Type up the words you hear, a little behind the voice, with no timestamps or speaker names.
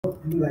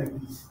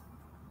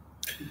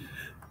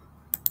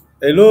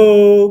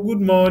Hello,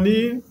 good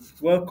morning.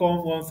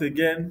 Welcome once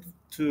again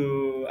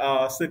to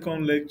our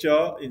second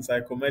lecture in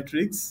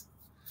psychometrics.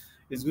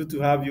 It's good to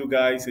have you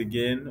guys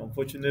again.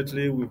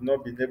 Unfortunately, we've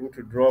not been able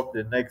to drop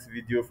the next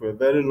video for a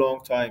very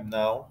long time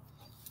now.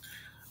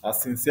 Our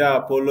sincere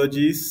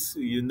apologies,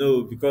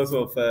 because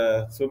of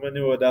so many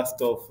other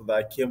stuff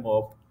that came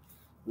up,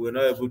 we're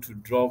not able to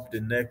drop the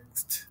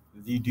next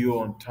video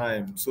on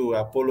time. So,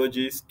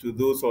 apologies to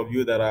those of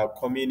you that are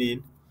coming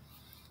in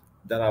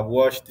that have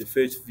watched the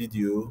first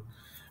video.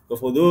 But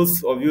for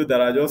those of you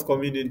that are just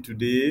coming in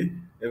today,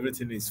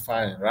 everything is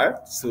fine,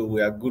 right? So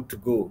we are good to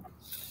go.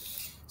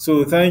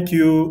 So thank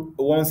you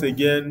once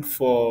again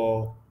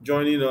for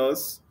joining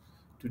us.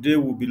 Today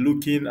we'll be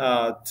looking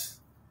at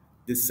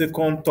the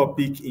second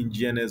topic in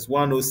GNS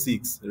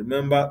 106.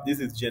 Remember, this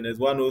is GNS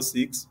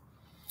 106.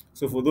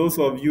 So for those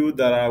of you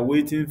that are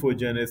waiting for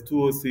GNS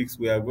 206,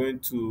 we are going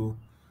to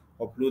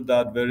upload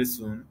that very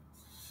soon.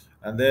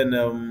 And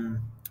then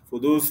for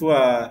those who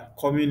are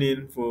coming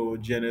in for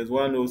GNS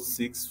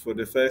 106 for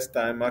the first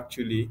time,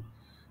 actually,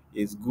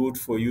 it's good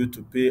for you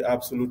to pay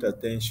absolute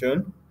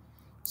attention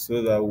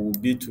so that we'll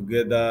be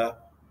together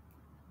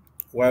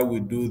while we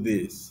do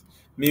this.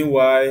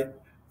 Meanwhile,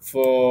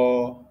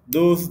 for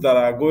those that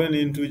are going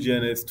into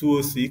GNS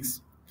 206,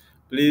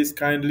 please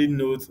kindly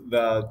note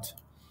that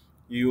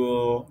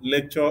your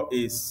lecture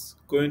is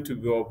going to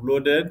be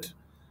uploaded.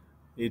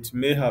 It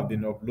may have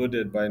been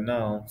uploaded by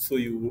now, so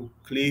you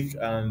click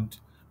and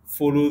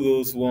follow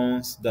those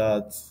ones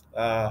that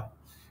are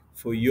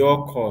for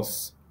your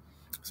course.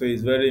 So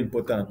it's very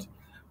important.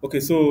 Okay,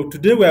 so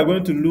today we are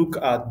going to look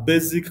at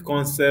basic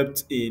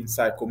concepts in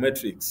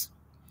psychometrics.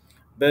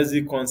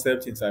 Basic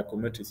concepts in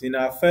psychometrics. In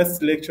our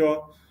first lecture,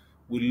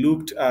 we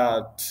looked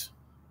at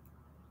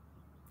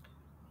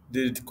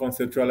the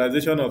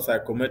conceptualization of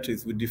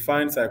psychometrics. We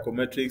defined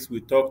psychometrics. We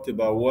talked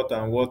about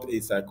what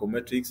is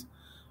psychometrics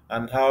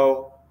and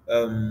how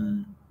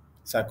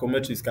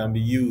psychometrics can be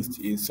used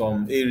in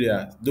some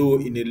areas, though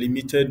in a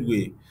limited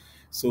way.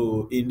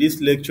 So in this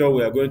lecture,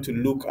 we are going to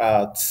look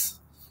at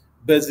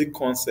basic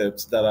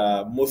concepts that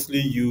are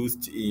mostly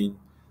used in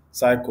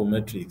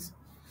psychometrics.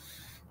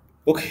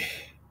 Okay,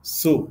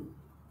 so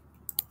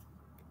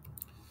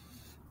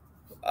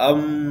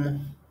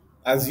Um,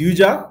 as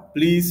usual,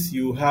 please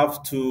you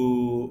have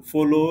to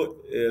follow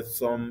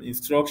some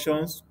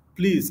instructions.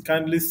 Please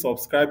kindly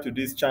subscribe to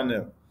this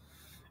channel.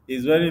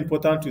 It's very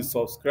important to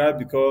subscribe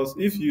because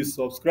if you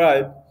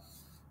subscribe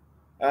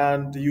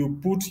and you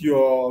put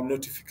your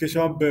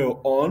notification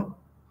bell on,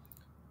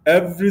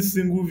 every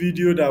single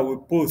video that we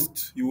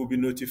post, you will be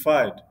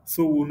notified.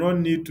 So we will not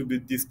need to be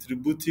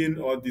distributing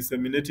or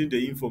disseminating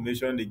the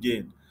information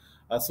again.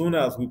 As soon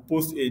as we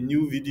post a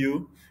new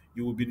video,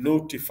 you will be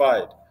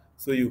notified.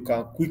 So you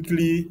can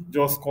quickly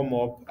just come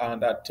up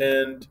and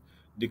attend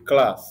the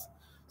class.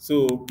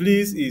 So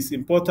please, it's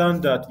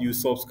important that you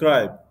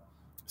subscribe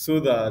so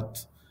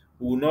that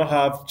we will not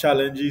have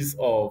challenges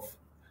of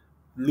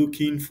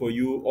looking for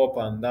you up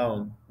and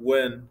down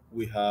when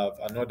we have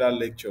another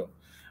lecture.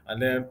 And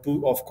then,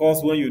 of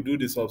course, when you do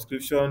the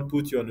subscription,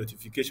 put your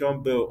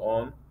notification bell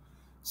on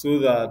so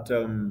that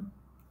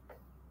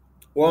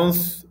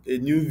once a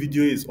new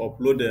video is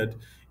uploaded,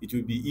 it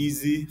will be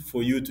easy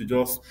for you to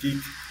just pick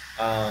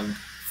and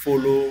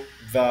follow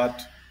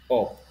that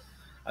up.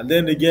 And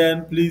then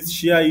again, please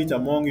share it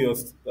among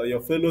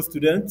your fellow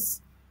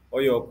students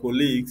or your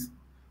colleagues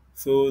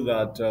so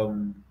that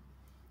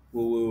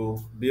we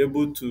will be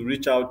able to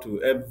reach out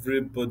to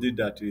everybody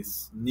that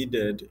is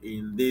needed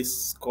in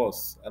this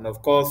course. And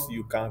of course,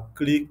 you can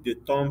click the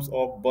thumbs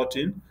up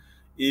button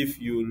if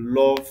you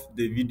love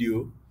the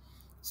video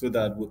so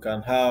that we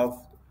can have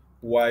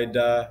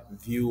wider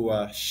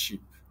viewership.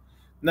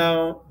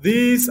 Now,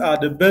 these are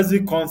the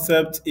basic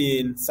concepts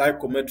in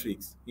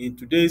psychometrics. In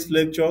today's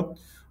lecture,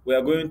 we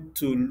are going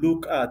to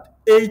look at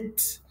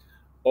 8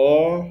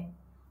 or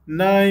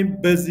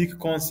 9 basic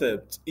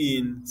concepts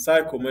in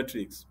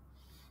psychometrics.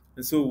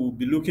 And so we'll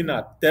be looking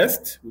at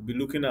test, we'll be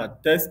looking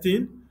at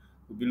testing,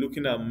 we'll be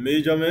looking at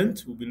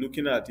measurement, we'll be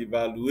looking at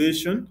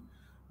evaluation,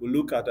 we'll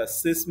look at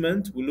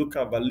assessment, we'll look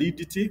at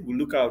validity, we'll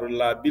look at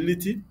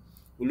reliability,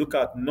 we'll look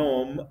at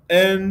norm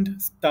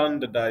and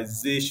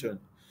standardization.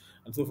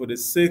 And so for the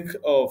sake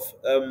of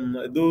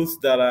those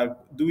that are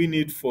doing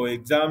it for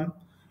exam,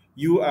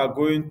 you are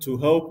going to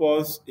help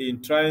us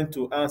in trying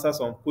to answer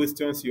some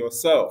questions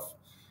yourself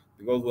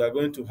because we are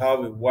going to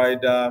have a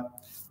wider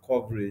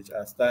coverage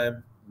as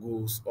time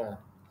goes on.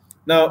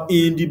 Now,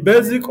 in the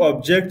basic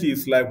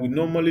objectives like we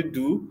normally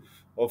do,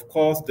 of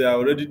course, they are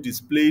already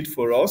displayed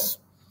for us.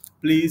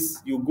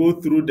 Please, you go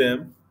through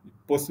them,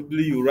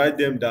 possibly you write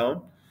them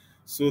down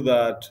so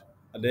that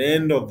at the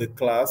end of the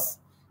class,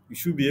 you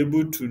should be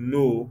able to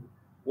know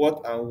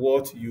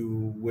what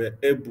you were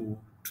able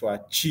to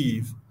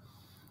achieve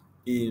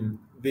in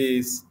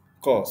this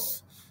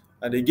course.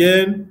 And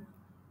again,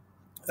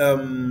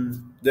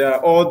 they are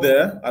all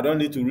there. I don't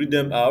need to read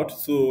them out,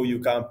 so you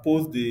can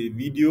pause the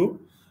video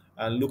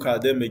and look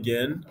at them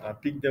again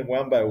and pick them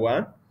one by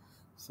one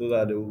so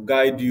that they will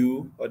guide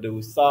you, or they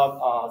will serve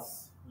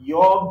as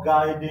your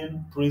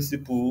guiding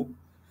principle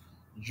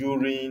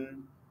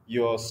during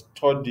your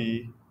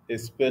study,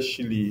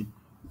 especially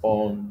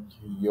on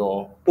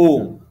your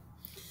own.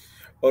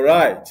 All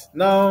right.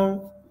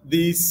 Now,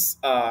 these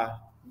are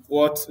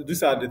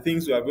the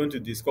things we are going to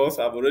discuss.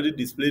 I've already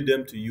displayed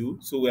them to you,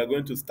 so we are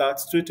going to start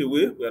straight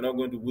away. We are not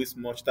going to waste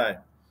much time.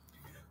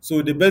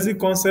 So the basic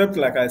concept,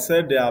 like I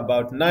said, there are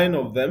about 9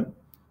 of them.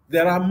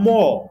 There are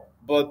more,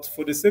 but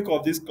for the sake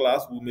of this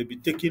class, we may be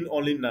taking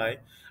only 9.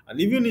 And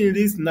even in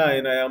these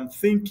 9, I am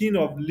thinking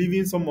of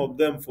leaving some of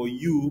them for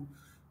you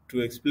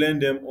to explain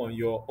them on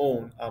your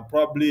own and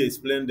probably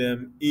explain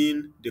them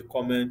in the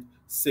comment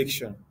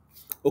section.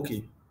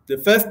 Okay, the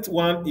first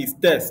one is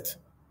test.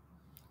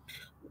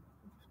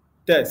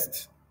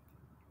 Test.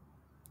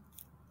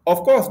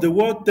 Of course, the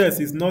word test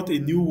is not a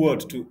new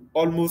word to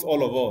almost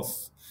all of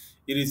us.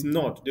 It is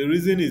not. The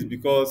reason is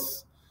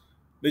because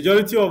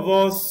majority of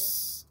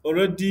us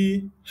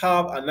already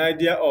have an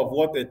idea of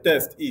what a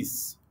test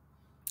is.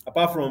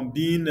 Apart from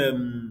being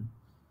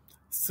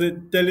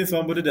telling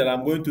somebody that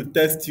I'm going to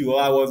test you,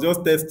 or I was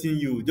just testing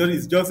you,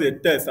 it's just a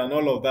test and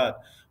all of that.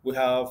 We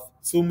have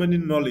so many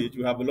knowledge,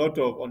 we have a lot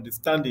of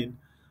understanding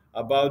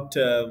about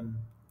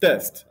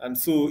test, and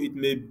so it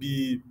may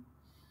be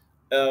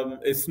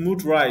a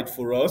smooth ride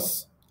for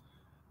us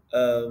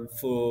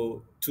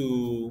for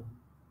to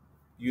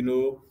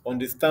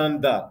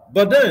understand that.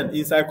 But then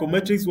in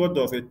psychometrics, what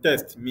does a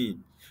test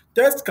mean?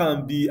 Test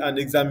can be an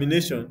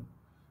examination,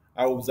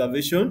 an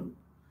observation,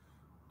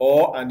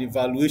 or an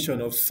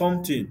evaluation of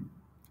something,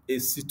 a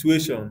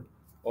situation,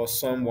 or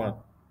someone.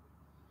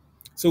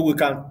 So we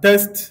can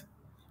test,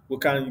 you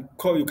can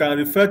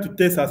refer to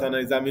test as an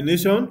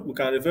examination, we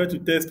can refer to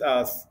test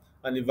as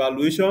an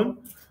evaluation,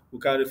 we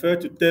can refer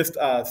to test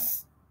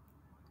as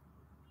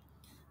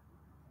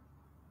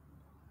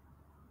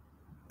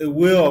a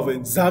way of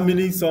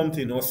examining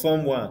something or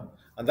someone,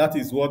 and that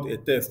is what a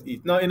test is.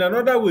 Now, in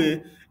another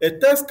way, a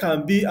test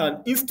can be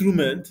an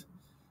instrument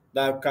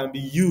that can be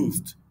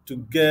used to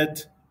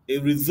get a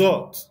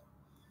result.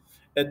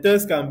 A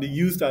test can be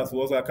used as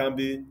what can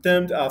be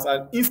termed as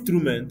an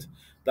instrument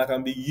that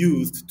can be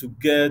used to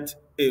get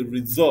a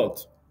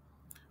result.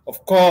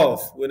 Of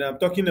course, when I'm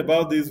talking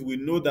about this, we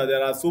know that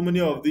there are so many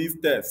of these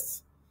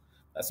tests.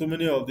 So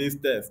many of these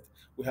tests.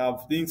 We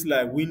have things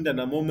like wind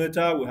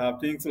anemometer, we have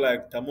things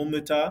like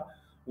thermometer,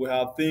 we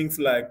have things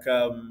like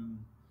a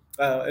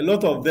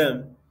lot of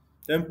them,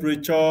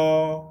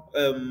 temperature,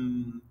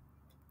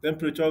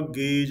 temperature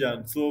gauge,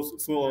 and so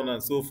on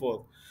and so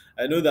forth.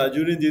 I know that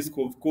during this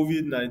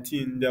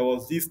COVID-19, there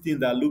was this thing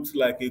that looks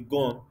like a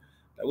gun.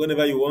 That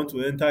whenever you want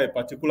to enter a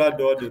particular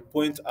door, they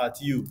point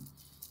at you,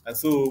 and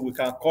so we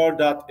can call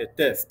that a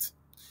test.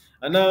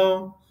 And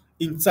now,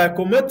 in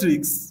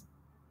psychometrics,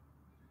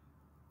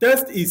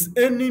 test is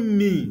any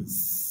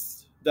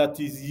means that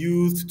is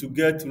used to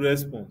get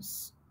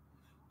response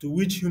to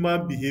which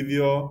human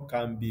behavior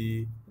can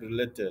be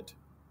related.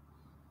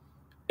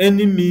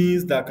 Any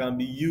means that can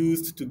be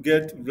used to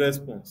get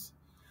response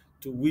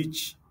to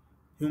which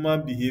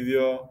human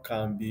behavior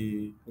can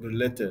be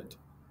related.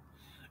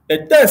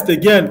 A test,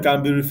 again,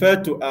 can be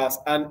referred to as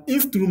an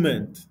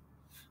instrument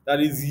that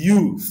is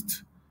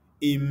used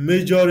in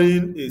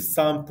measuring a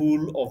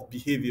sample of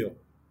behavior.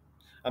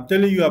 I'm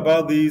telling you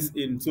about this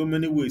in so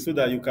many ways so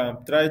that you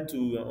can try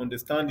to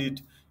understand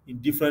it in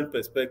different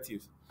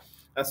perspectives.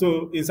 And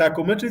so in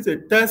psychometrics, a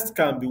test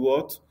can be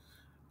what?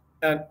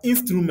 An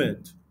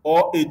instrument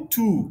or a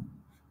tool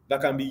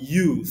that can be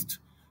used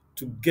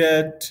to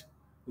get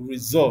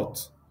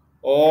results,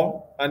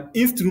 or an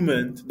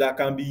instrument that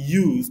can be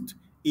used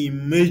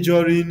in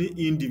measuring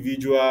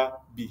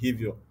individual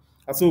behavior.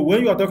 And so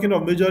when you are talking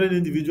of measuring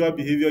individual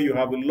behavior, you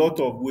have a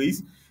lot of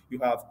ways. You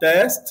have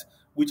tests,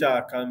 which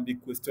can be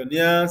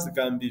questionnaires, it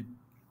can be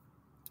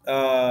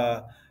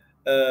uh,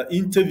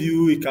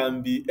 interview, it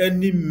can be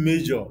any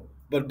measure,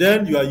 but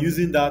then you are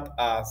using that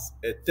as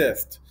a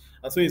test.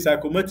 And so in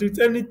psychometrics,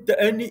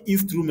 any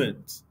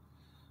instrument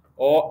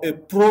or a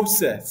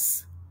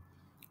process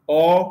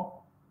or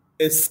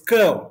a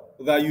scale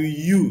that you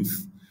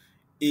use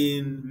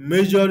in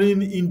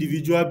measuring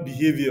individual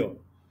behavior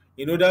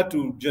in order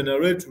to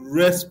generate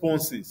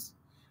responses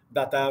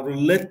that are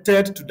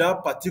related to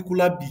that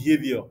particular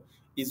behavior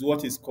is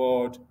what is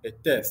called a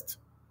test.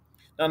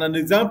 And an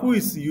example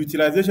is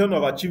utilization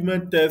of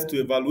achievement tests to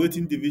evaluate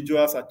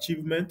individuals'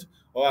 achievement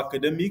or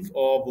academic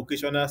or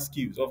vocational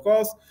skills. Of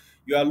course,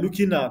 you are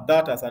looking at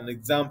that as an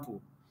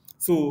example.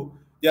 So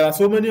there are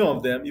so many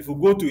of them. If you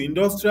go to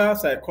industrial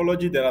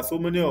psychology, there are so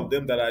many of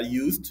them that are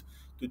used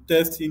to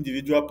test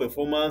individual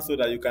performance so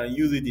that you can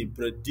use it in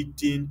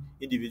predicting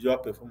individual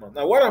performance.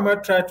 Now, what am I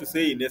trying to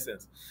say in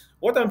essence?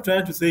 What I'm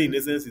trying to say in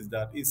essence is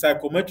that in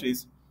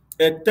psychometrics,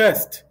 a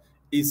test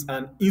is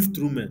an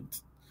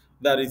instrument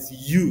that is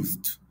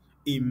used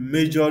in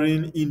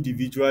measuring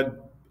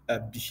individual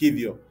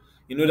behavior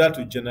in order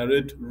to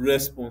generate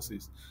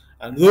responses.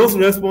 And those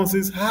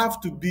responses have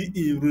to be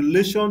in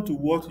relation to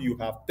what you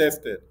have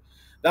tested.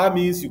 That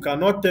means you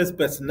cannot test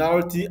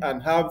personality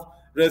and have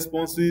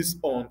responses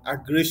on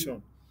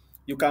aggression.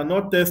 You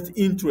cannot test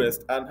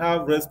interest and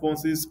have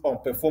responses on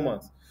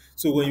performance.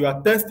 So when you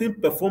are testing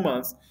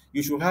performance,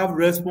 you should have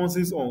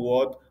responses on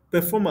what?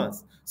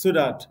 Performance. So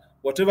that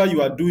whatever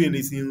you are doing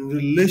is in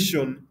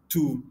relation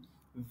to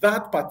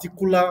that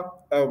particular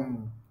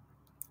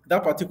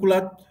that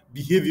particular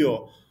behavior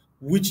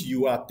which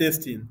you are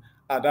testing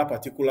at that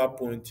particular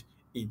point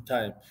in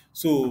time.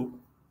 So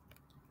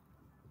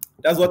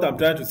that's what I'm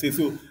trying to say.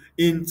 So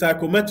in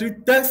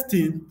psychometric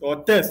testing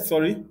or test,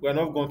 sorry, we're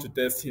not going to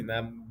testing.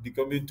 I'm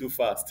becoming too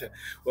fast.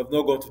 We're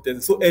not going to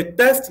test. So a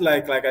test,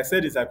 like I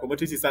said, in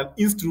psychometrics is an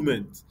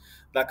instrument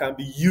that can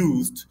be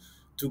used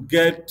to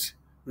get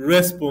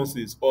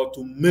responses or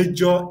to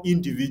measure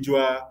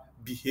individual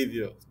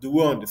behaviors. Do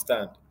we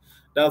understand?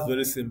 That's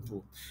very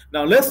simple.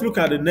 Now let's look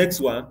at the next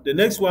one. The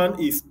next one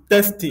is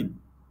testing.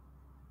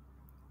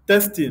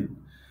 Testing.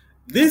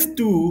 These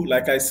two,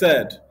 like I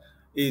said,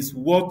 is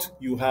what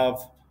you have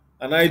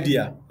an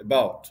idea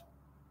about.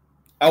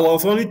 I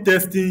was only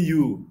testing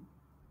you.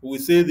 We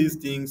say these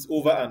things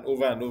over and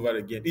over and over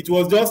again. It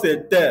was just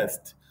a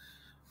test.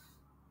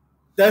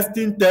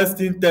 Testing,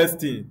 testing,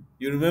 testing.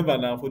 You remember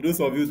now, for those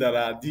of you that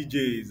are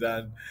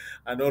DJs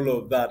and all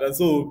of that. And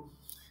so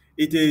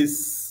it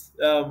is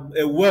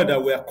a word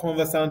that we are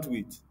conversant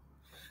with.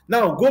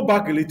 Now, go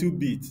back a little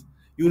bit.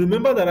 You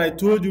remember that I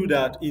told you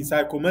that in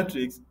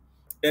psychometrics,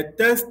 a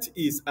test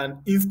is an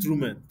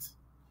instrument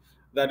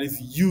that is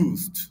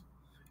used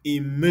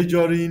in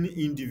measuring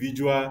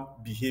individual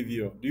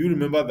behavior. Do you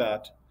remember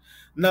that?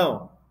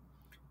 Now,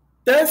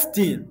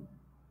 testing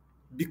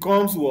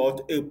becomes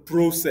what? A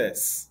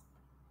process.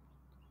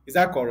 Is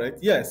that correct?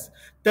 Yes.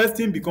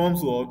 Testing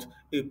becomes what?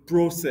 A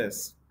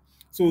process.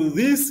 So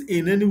this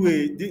in any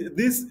way,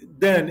 this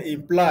then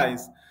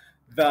implies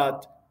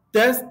that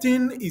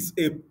testing is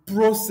a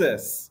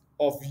process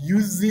of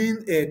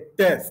using a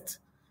test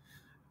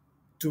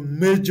to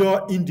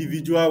measure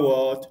individual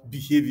what?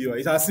 Behavior.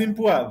 It's as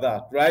simple as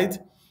that, right?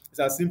 It's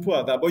as simple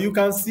as that. But you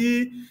can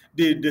see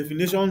the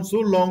definition, so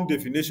long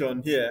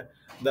definition here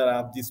that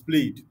I've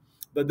displayed.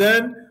 But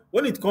then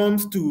when it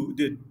comes to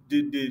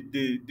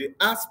the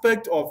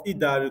aspect of it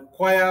that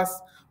requires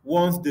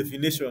one's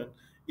definition,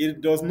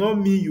 it does not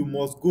mean you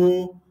must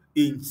go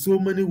in so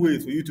many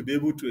ways for you to be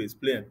able to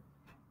explain.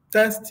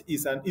 Test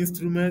is an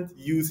instrument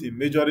used in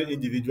measuring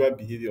individual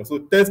behavior. So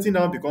testing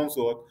now becomes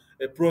what?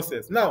 A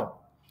process. Now,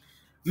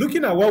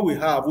 looking at what we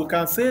have, we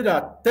can say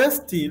that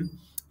testing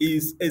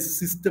is a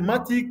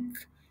systematic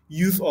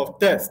use of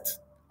test,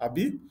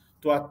 Abi,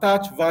 to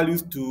attach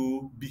values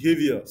to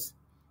behaviors.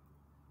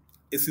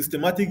 A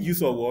systematic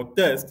use of what?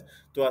 Test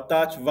to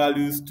attach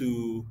values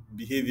to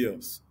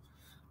behaviors.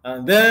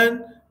 And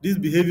then these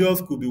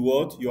behaviors could be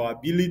what? Your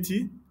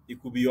ability,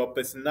 it could be your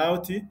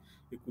personality,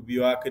 it could be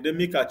your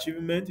academic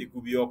achievement, it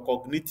could be your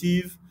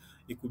cognitive,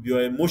 it could be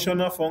your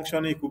emotional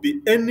functioning, it could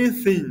be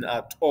anything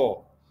at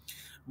all.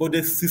 But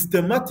the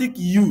systematic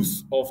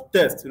use of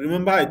test,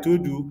 remember I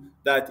told you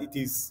that it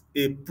is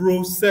a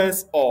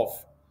process of.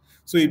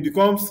 So it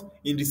becomes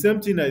in the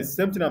same thing as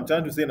same thing I'm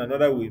trying to say in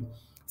another way.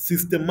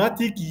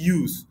 Systematic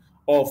use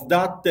of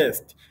that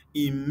test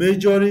in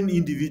measuring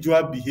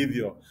individual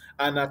behavior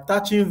and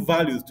attaching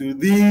values to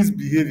these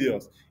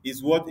behaviors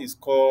is what is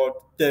called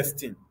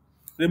testing.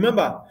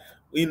 Remember,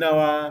 in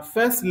our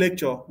first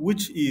lecture,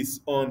 which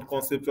is on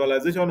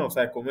conceptualization of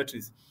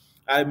psychometrics,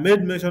 I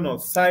made mention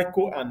of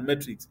psycho and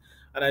metrics,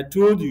 and I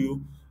told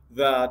you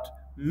that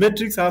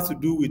metrics has to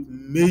do with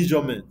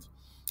measurement.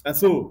 And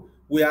so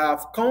we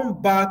have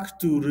come back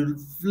to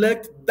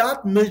reflect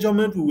that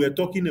measurement we were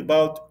talking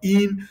about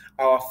in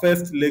our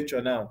first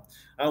lecture now.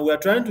 And we are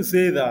trying to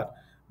say that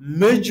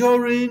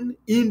measuring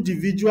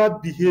individual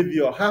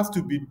behavior has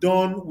to be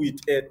done with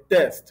a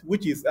test,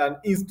 which is an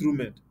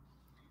instrument.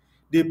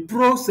 The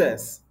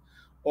process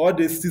or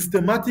the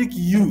systematic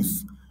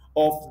use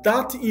of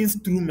that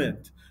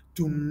instrument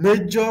to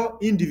measure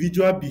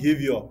individual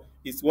behavior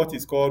is what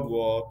is called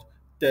what?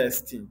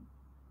 Testing.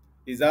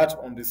 Is that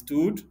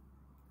understood?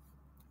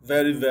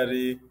 Very,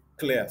 very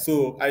clear.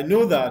 So I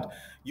know that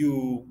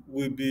you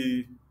will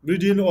be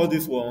reading all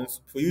these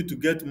ones for you to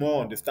get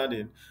more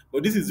understanding,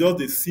 but this is just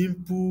a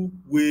simple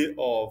way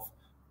of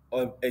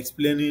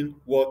explaining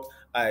what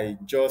I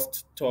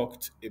just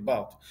talked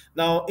about.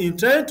 Now, in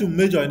trying to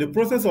measure, in the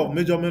process of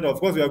measurement, of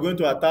course, we are going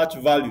to attach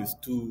values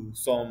to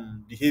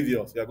some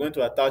behaviors. We are going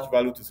to attach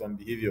value to some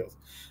behaviors.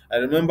 I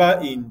remember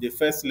in the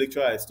first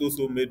lecture, I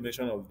also made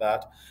mention of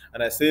that,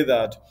 and I say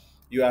that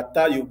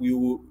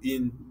you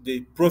in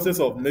the process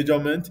of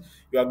measurement,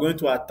 you are going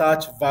to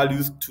attach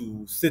values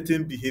to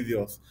certain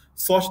behaviors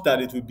such that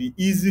it will be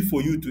easy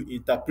for you to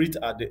interpret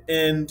at the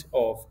end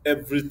of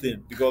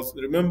everything. Because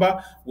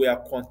remember, we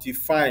are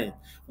quantifying,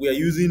 we are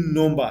using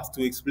numbers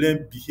to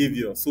explain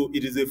behavior. So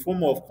it is a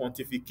form of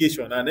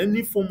quantification, and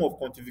any form of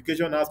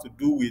quantification has to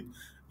do with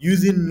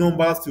using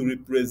numbers to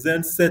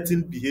represent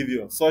certain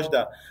behavior such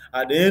that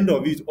at the end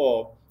of it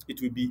all,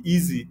 it will be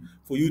easy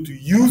for you to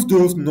use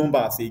those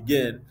numbers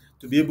again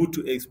to be able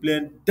to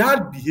explain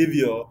that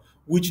behavior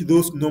which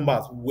those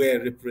numbers were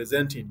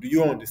representing. Do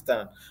you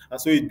understand? And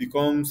so it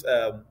becomes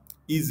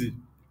easy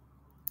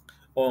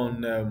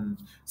on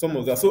some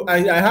of that. So I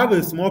have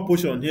a small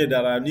portion here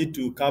that I need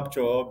to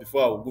capture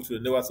before I will go to the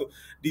next one. So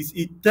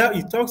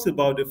it talks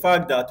about the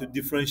fact that to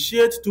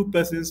differentiate two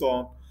persons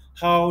on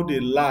how they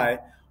lie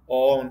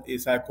on a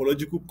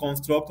psychological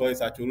construct or a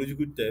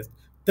psychological test,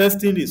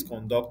 testing is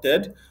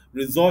conducted,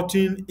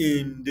 resulting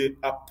in the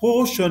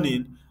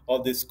apportioning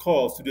of the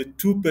scores to the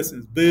two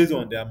persons based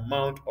on the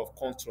amount of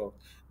construct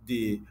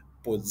they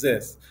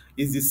possess.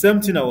 It's the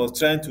same thing I was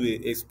trying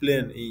to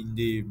explain in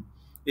the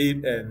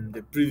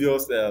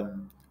previous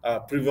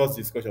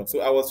discussion. So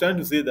I was trying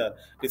to say that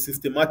the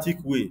systematic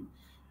way,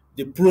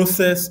 the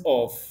process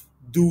of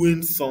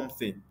doing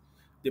something,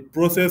 the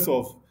process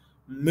of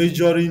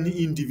measuring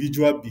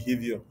individual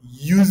behavior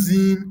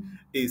using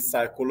a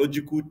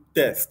psychological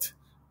test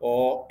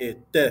or a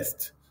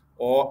test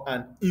or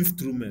an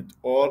instrument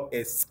or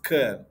a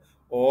scale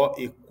or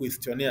a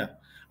questionnaire.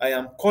 I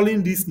am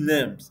calling these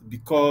names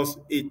because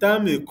a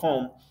time may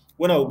come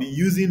when I will be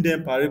using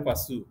them pari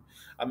passu.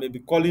 I may be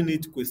calling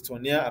it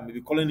questionnaire, I may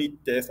be calling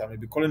it test, I may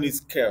be calling it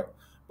scale,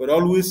 but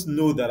always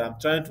know that I'm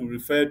trying to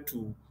refer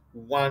to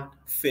one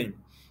thing.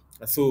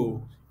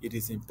 So it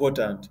is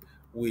important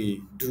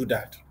we do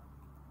that.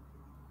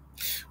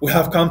 We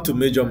have come to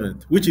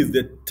measurement, which is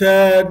the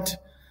third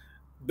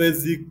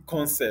basic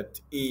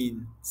concept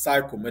in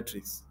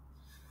psychometrics.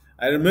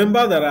 I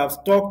remember that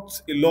I've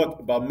talked a lot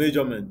about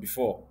measurement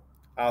before.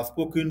 I've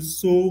spoken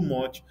so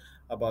much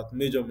about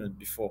measurement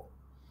before.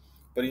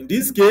 But in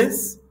this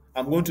case,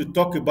 I'm going to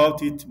talk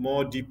about it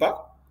more deeper,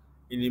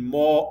 in a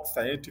more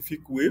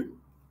scientific way,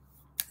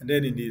 and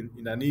then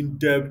in an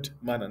in-depth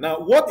manner. Now,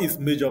 what is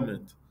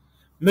measurement?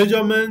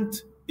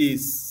 Measurement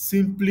is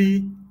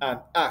simply an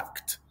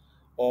act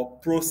or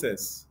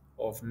process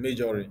of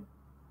measuring.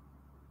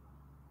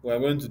 We are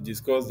going to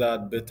discuss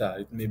that better.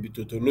 It may be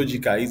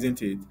tautological,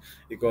 isn't it?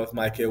 Because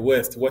Michael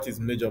West, what is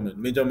measurement?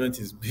 Measurement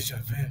is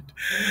measurement.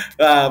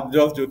 I'm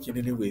just joking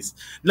anyways.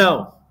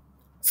 Now,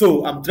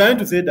 so I'm trying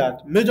to say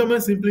that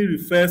measurement simply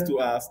refers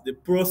to as the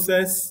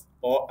process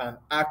or an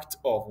act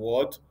of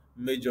what?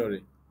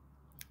 Measuring.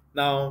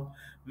 Now,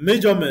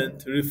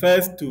 measurement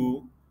refers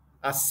to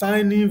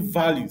assigning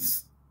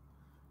values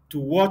to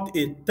what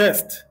a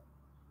test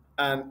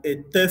and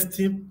a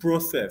testing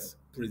process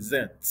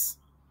presents.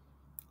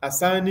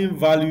 Assigning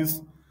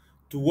values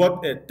to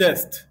what a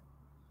test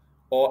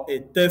or a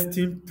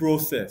testing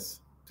process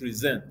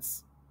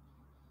presents.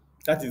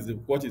 That is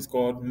what is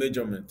called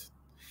measurement.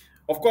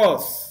 Of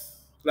course,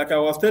 like I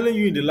was telling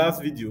you in the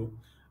last video,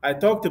 I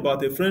talked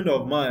about a friend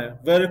of mine,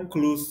 very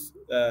close,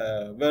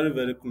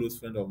 very close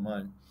friend of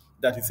mine,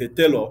 that is a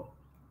tailor,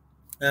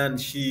 and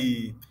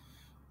she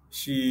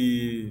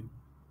she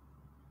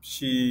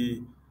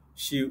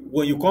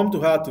when you come to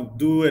her to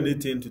do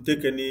anything, to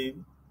take any,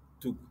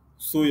 to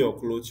sew your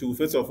clothes, she will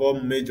first of all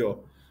measure.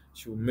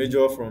 She will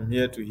measure from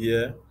here to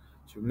here.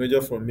 She will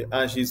measure from here,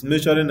 and she's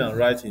measuring and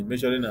writing.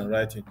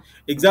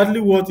 Exactly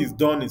what is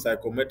done in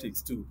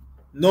psychometrics too.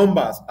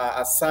 Numbers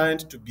are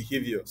assigned to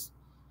behaviors,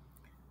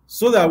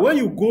 so that when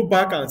you go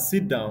back and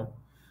sit down,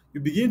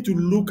 you begin to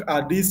look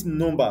at these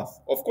numbers.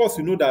 Of course,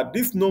 you know that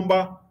this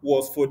number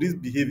was for this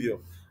behavior,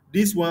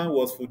 this one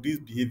was for this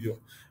behavior,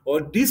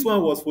 or this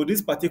one was for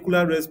this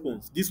particular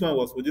response, this one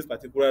was for this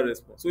particular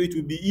response. So it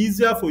will be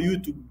easier for you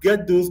to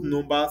get those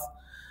numbers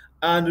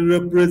and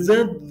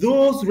represent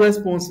those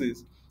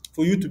responses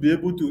for you to be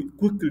able to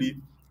quickly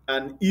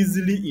and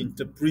easily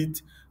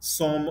interpret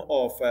some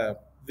of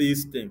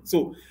these things.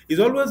 So it's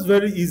always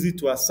very easy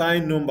to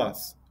assign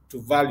numbers to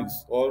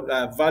values or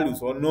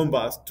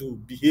numbers to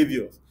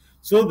behaviors,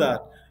 so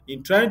that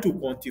in trying to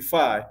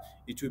quantify,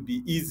 it will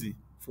be easy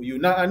for you.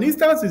 Now, an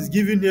instance is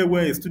given here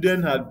where a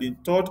student had been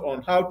taught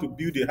on how to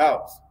build a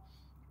house,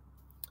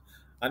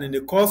 and in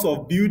the course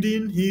of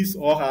building, his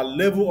or her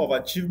level of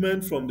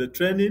achievement from the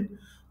training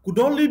could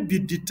only be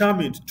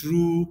determined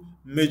through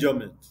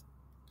measurement.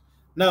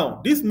 Now,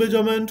 this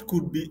measurement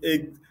could be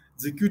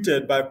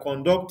executed by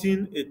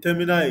conducting a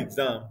terminal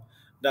exam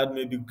that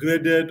may be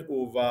graded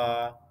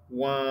over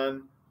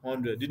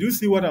 100. Did you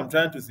see what I'm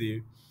trying to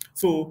say?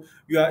 So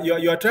you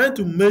are trying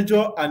to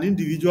measure an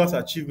individual's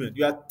achievement.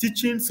 You are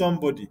teaching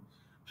somebody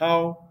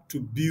how to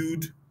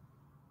build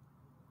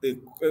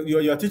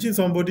you are teaching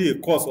somebody a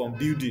course on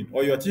building,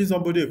 or you are teaching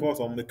somebody a course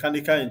on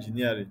mechanical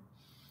engineering.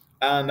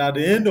 And at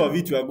the end of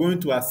it, you are going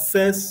to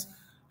assess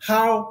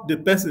how the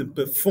person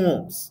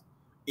performs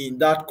in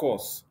that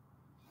course.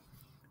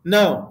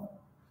 Now,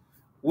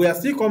 we are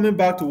still coming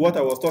back to what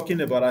I was talking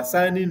about,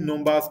 assigning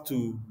numbers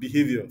to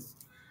behaviors.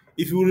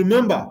 If you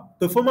remember,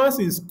 performance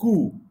in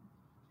school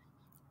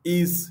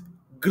is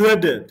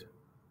graded.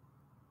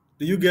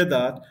 Do you get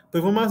that?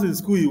 Performance in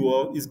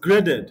school is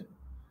graded.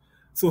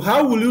 So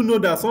how will you know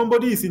that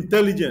somebody is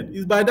intelligent?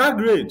 It's by that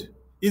grade,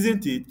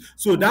 isn't it?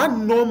 So that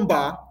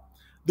number,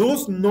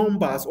 those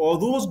numbers or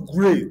those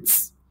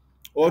grades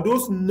or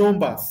those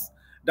numbers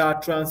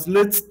that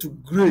translate to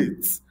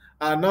grades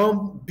are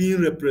now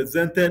being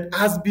represented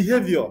as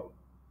behavior.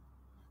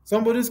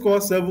 Somebody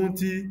scores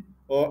 70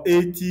 or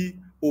 80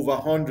 over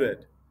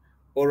 100.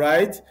 All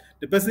right?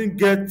 The person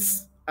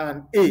gets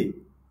an A,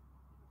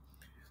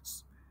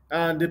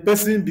 and the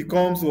person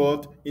becomes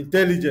what?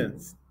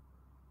 Intelligent.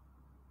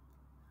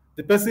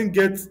 The person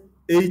gets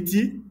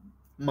 80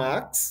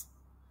 marks,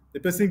 the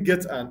person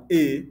gets an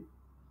A,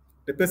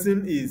 the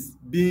person is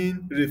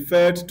being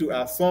referred to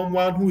as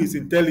someone who is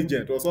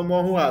intelligent or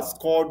someone who has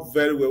scored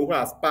very well, who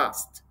has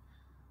passed.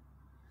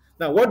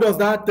 Now, what does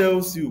that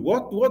tells you?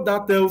 What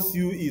that tells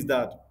you is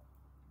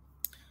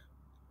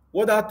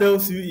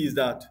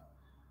that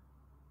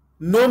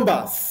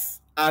numbers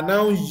are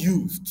now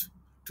used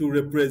to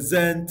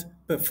represent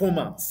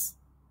performance.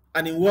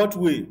 And in what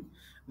way?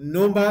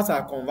 Numbers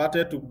are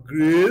converted to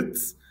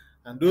grades,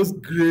 and those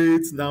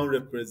grades now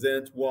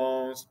represent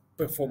one's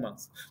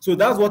performance. So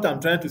that's what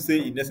I'm trying to say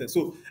in essence.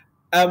 So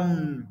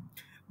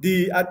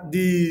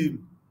the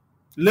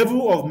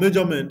level of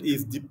measurement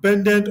is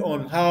dependent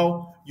on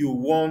how you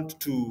want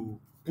to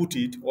put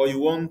it, or you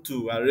want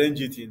to arrange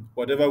it in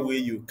whatever way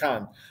you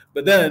can.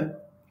 But then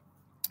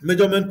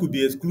measurement could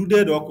be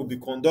excluded or could be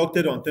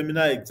conducted on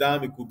terminal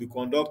exam. It could be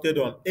conducted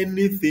on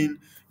anything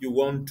you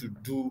want to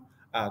do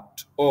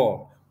at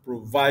all,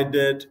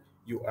 provided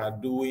you are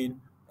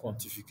doing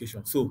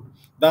quantification. So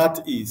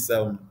that is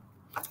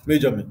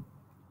measurement.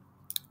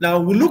 Now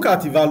we look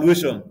at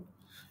evaluation.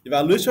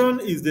 Evaluation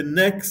is the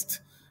next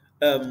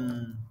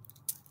term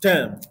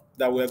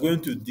that we are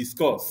going to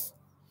discuss.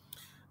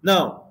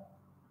 Now,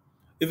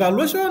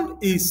 evaluation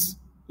is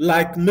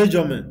like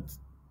measurement,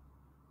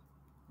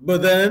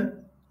 but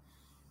then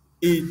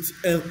it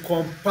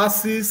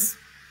encompasses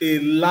a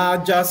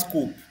larger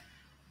scope.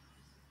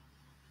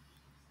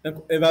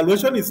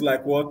 Evaluation is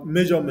like what?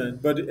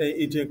 Measurement, but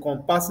it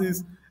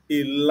encompasses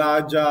a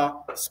larger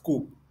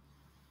scope.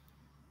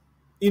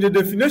 In the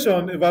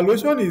definition,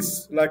 evaluation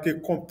is like a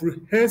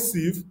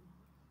comprehensive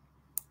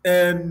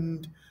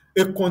and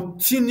a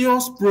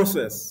continuous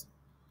process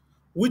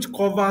which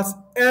covers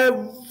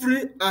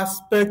every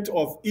aspect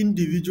of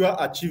individual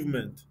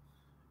achievement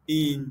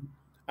in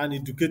an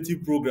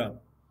educative program.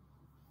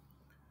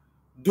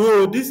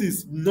 Though this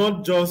is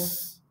not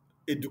just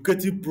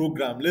educative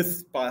program,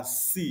 let's per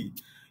se.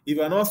 If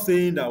we're not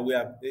saying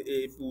that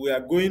if we are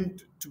going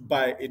to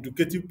buy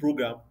educative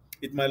program,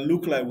 it might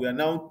look like we are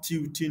now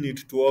tilting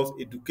it towards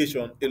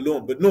education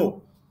alone. But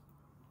no,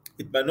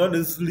 it might not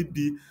necessarily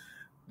be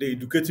the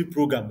educative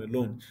program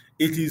alone.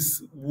 It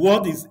is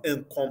what is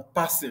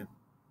encompassing.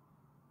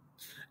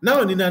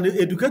 Now, in an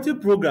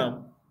educative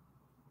program,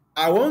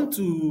 I want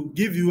to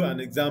give you an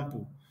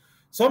example.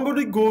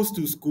 Somebody goes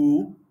to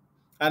school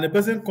and the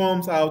person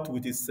comes out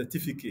with his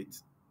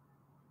certificate.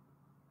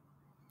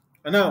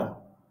 And now,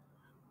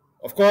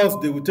 of course,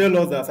 they will tell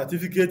us that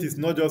certificate is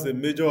not just a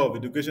measure of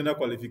educational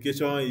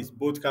qualification, it's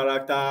both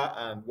character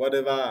and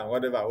whatever,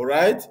 all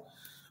right?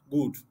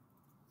 Good.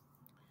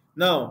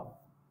 Now,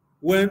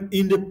 when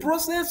in the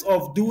process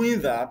of doing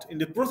that,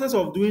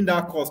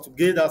 course to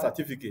get that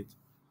certificate,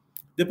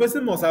 the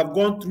person must have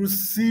gone through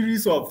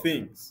series of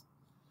things.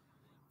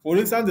 For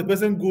instance, the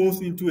person goes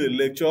into a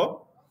lecture,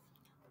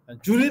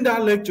 and during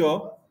that lecture,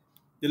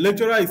 the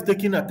lecturer is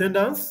taking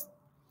attendance.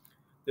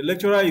 The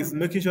lecturer is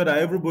making sure that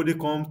everybody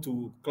comes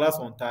to class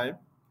on time.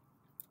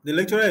 The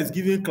lecturer is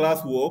giving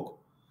class work.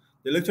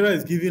 The lecturer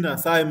is giving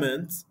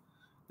assignments.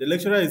 The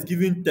lecturer is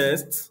giving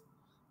tests.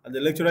 And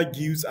the lecturer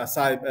gives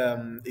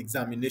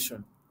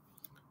examination.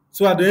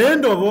 So at the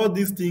end of all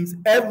these things,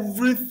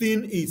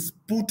 everything is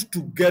put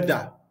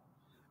together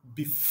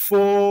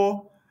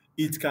before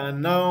it can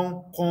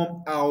now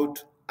come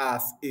out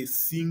as a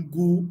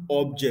single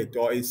object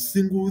or a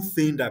single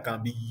thing that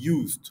can be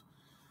used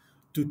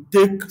to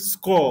take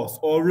scores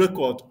or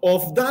records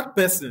of that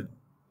person.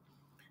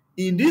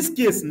 In this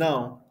case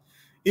now,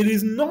 it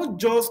is not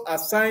just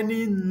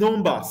assigning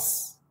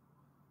numbers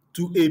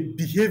to a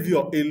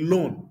behavior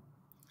alone.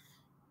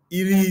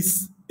 It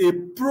is a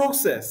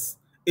process,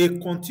 a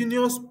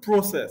continuous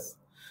process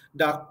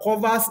that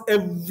covers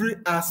every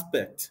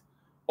aspect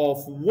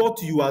of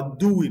what you are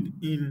doing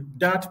in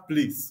that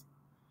place.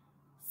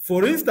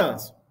 For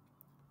instance,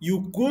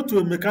 you go to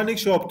a mechanic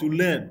shop to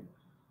learn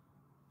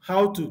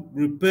how to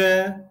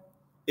repair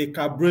a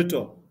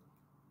carburetor.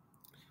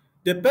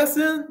 The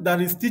person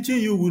that is teaching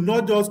you will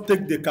not just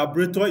take the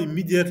carburetor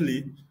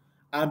immediately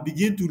and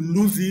begin to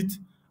lose it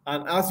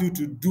and ask you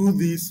to do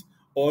this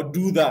or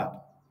do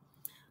that.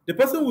 The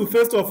person will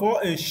first of all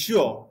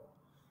ensure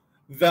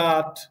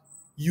that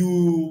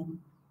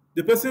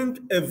the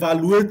person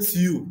evaluates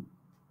you.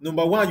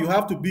 Number one, you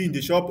have to be in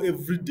the shop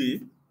every day.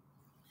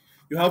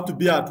 You have to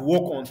be at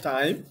work on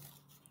time.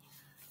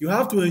 You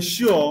have to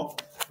ensure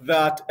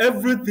that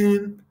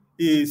everything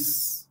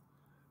is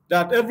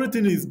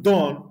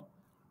done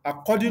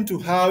according to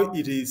how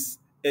it is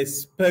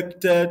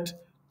expected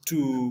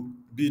to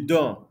be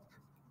done.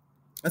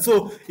 And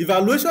so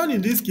evaluation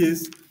in this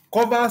case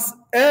covers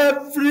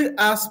every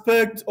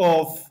aspect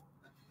of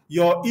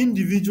your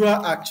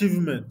individual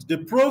achievement. The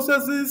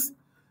processes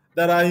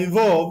that are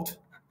involved,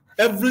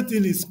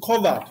 everything is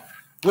covered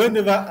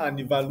whenever an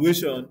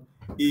evaluation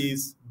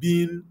is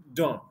being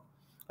done.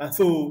 And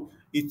so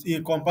It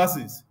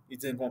encompasses.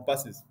 It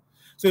encompasses.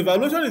 So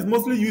evaluation is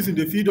mostly used in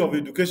the field of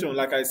education.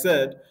 Like I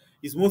said,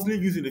 it's mostly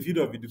used in the field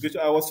of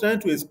education. I was trying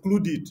to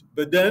exclude it,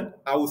 but then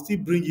I will still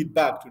bring it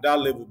back to that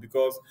level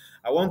because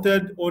I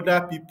wanted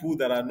other people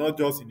that are not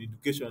just in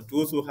education to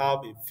also have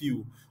a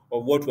feel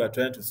of what we are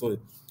trying to solve.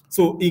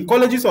 So in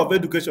colleges of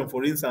education,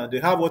 for instance, they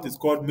have what is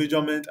called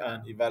measurement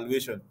and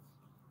evaluation.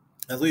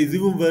 And so it's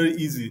even very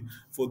easy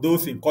for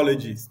those in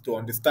colleges to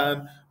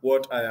understand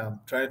what I am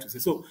trying to say.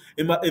 So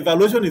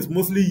evaluation is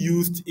mostly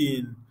used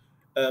in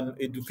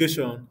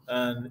education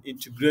and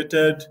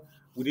integrated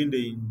within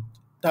the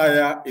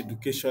entire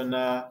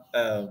educational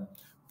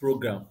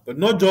program, but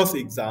not just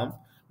exam,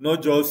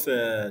 not just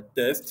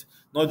test,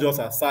 not just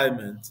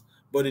assignment,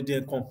 but it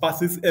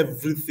encompasses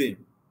everything.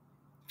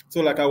 So,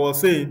 like I was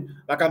saying,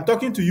 like I'm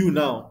talking to you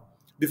now,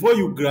 before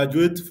you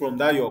graduate from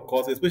that your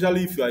course,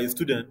 especially if you are a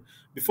student,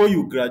 before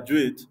you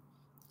graduate,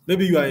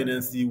 maybe you are in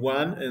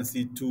NC1,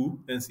 NC2,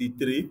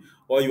 NC3,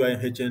 or you are in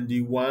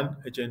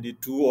HND1,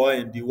 HND2, or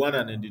ND1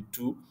 and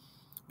ND2.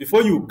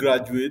 Before you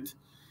graduate,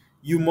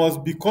 you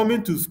must be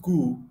coming to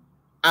school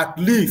at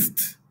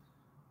least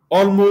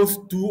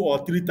almost 2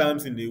 or 3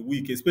 times in a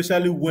week,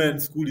 especially when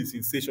school is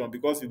in session,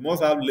 because you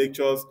must have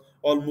lectures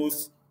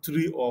almost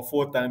 3 or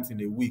 4 times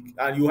in a week,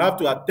 and you have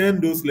to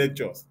attend those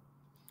lectures.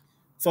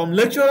 Some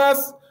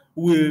lecturers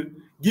will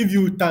give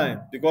you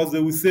time because they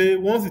will say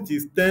once it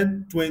is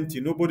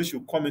 10:20, nobody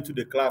should come into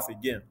the class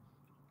again.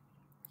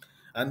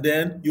 And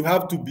then you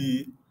have to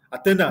be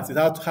attendance,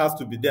 has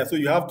to be there. So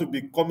you have to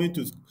be coming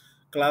to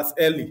class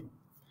early.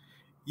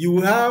 You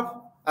will have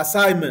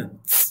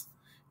assignments,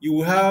 you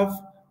will have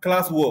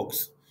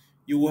classworks,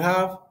 you will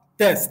have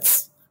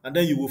tests, and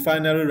then you will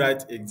finally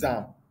write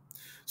exam.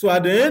 So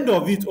at the end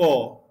of it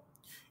all,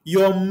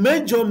 your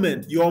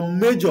measurement, your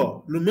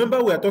major,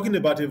 remember we are talking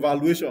about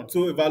evaluation.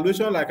 So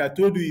evaluation, like I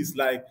told you, is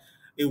like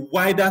a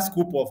wider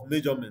scope of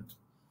measurement.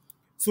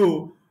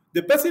 So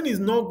the person is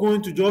not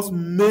going to just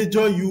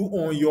measure you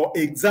on your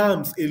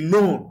exams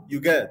alone, you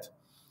get.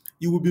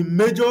 You will be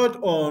measured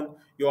on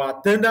your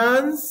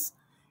attendance,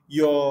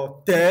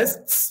 your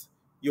tests,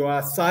 your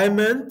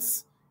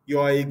assignments,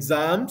 your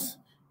exams,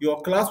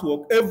 your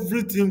classwork.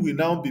 Everything will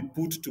now be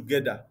put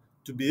together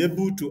to be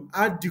able to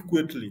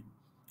adequately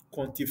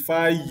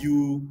quantify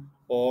you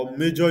or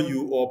measure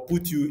you or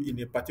put you in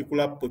a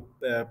particular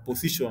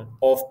position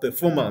of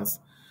performance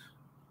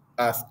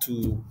as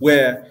to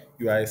where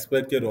you are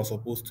expected or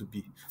supposed to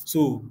be.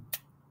 So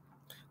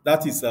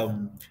that is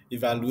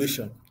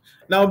evaluation.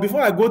 Now,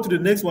 before I go to the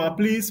next one,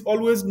 please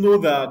always know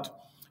that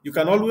you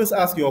can always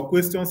ask your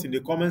questions in the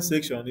comment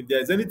section. If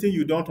there is anything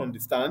you don't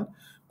understand,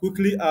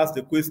 quickly ask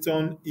the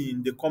question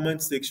in the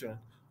comment section,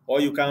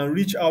 or you can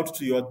reach out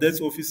to your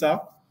desk officer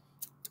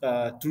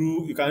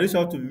through. You can reach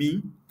out to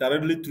me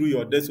directly through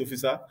your desk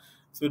officer,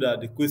 so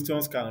that the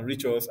questions can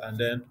reach us, and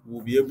then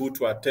we'll be able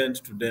to attend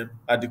to them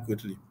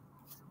adequately.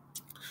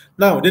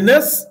 Now, the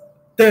next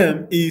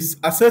term is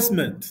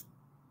assessment.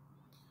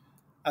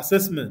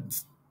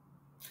 Assessment.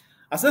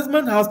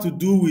 Assessment has to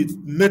do with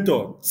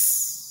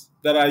methods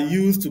that are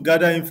used to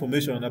gather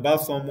information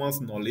about someone's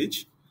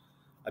knowledge,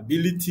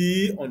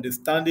 ability,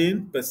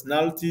 understanding,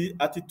 personality,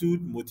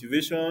 attitude,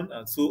 motivation,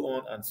 and so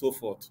on and so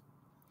forth.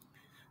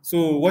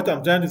 So, what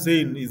I'm trying to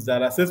say is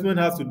that assessment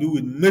has to do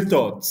with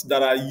methods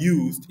that are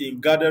used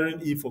in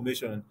gathering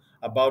information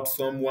about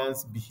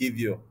someone's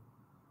behavior.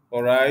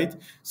 All right?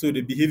 So,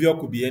 the behavior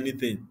could be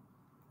anything.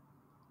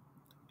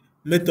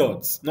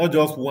 Methods, not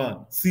just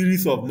one,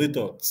 series of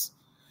methods.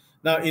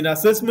 Now, in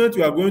assessment,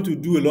 you are going to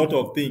do a lot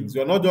of things.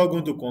 You are not just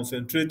going to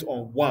concentrate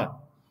on one.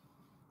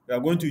 You are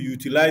going to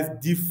utilize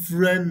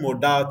different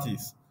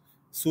modalities,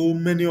 so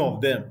many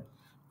of them,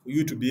 for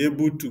you to be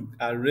able to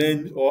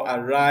arrange or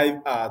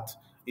arrive at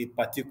a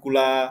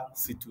particular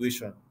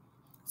situation.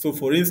 So,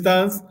 for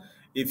instance,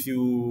 if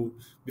you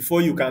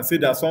before you can say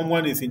that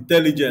someone is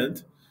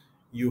intelligent,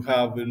 you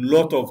have a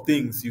lot of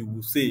things you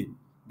will say,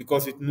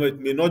 because it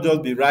may not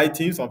just be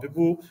writing. Some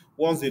people,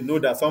 once they know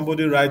that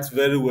somebody writes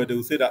very well, they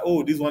will say that,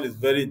 oh, this one is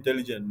very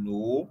intelligent.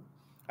 No,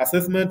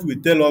 assessment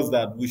will tell us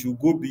that we should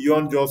go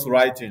beyond just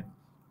writing.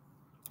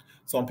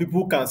 Some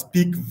people can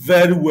speak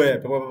very well,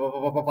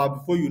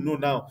 before you know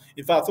now.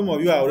 In fact, some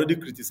of you are already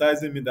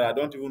criticizing me that I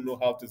don't even know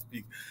how to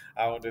speak.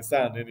 I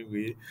understand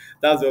anyway.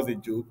 That's just a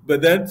joke.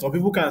 But then some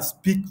people can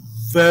speak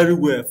very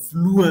well,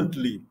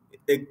 fluently,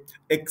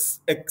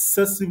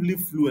 excessively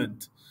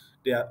fluent.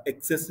 They are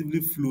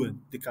excessively fluent.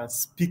 They can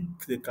speak,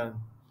 they can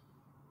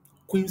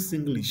Queen's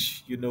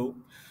English,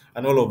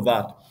 and all of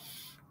that.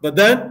 But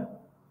then,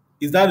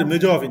 is that a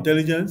measure of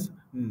intelligence?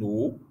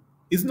 No,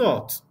 it's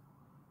not.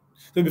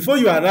 So before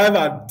you arrive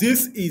at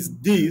this is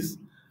this,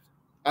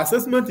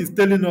 assessment is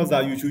telling us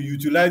that you should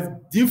utilize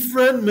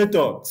different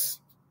methods.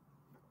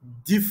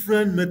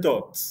 Different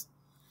methods.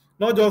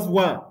 Not just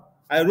one.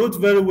 I wrote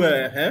very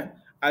well,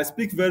 I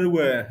speak very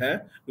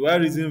well, do I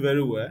reason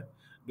very well?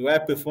 Do I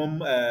perform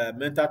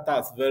mental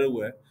tasks very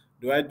well?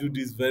 Do I do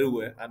this very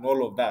well? And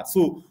all of that.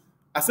 So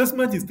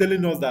Assessment is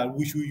telling us that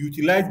we should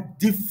utilize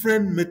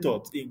different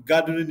methods in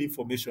gathering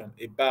information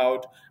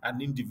about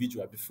an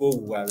individual before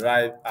we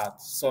arrive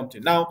at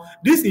something. Now,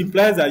 this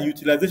implies a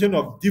utilization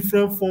of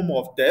different form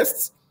of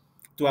tests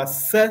to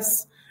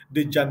assess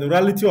the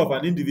generality of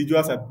an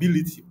individual's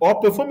ability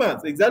or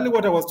performance. Exactly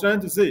what I was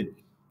trying to say.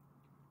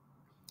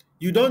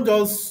 You don't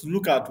just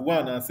look at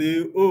one and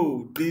say,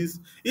 oh, this.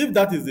 If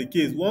that is the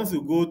case, once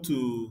you go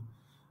to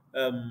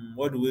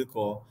what do we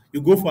call?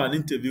 You go for an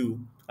interview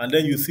and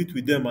then you sit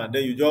with them and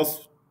then you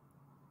just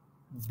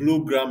blow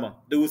grammar.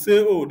 They will say,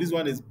 oh, this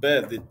one is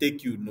best. They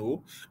take you,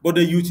 no. But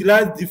they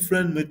utilize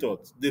different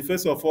methods. They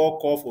first of all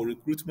call for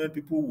recruitment.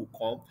 People will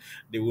come.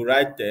 They will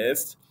write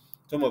tests.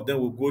 Some of them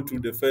will go through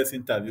the first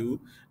interview.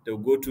 They will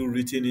go through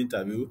written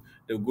interview.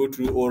 They will go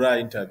through oral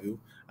interview.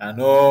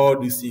 And all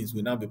these things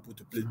will now be put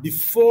to place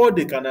before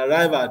they can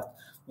arrive at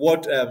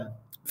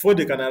before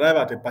they can arrive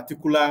at a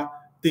particular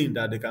thing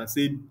that they can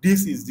say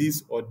this is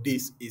this or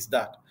this is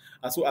that.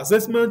 And so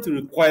assessment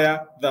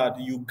require that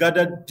you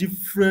gather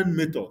different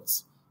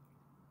methods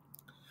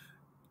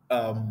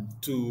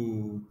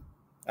to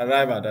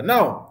arrive at that.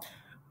 Now,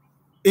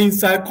 in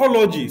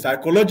psychological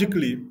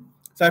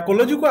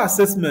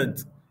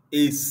assessment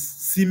is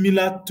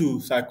similar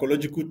to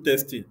psychological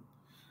testing,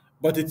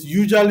 but it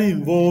usually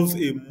involves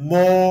a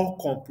more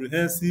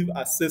comprehensive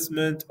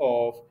assessment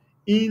of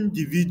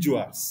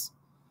individuals.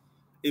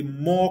 A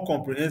more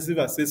comprehensive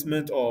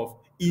assessment of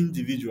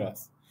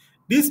individuals.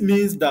 This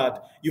means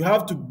that you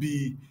don't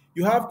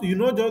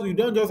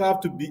just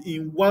have to be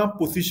in one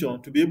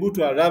position to be able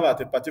to arrive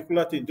at a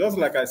particular thing. Just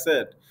like I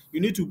said,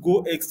 you need to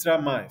go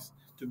extra miles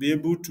to be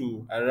able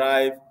to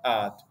arrive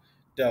at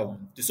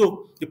them.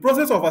 So the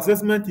process of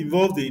assessment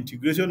involves the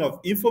integration of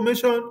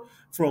information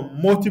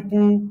from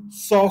multiple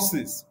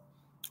sources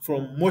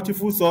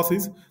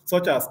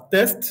such as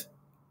tests,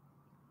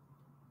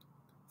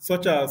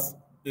 such as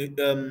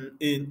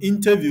in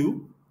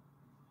interview,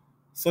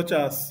 such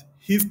as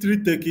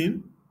history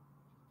taking,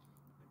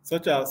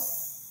 such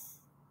as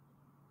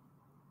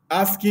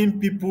asking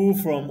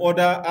questions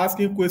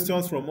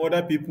from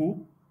other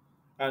people,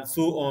 and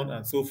so on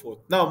and so forth.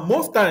 Now,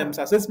 most times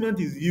assessment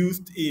is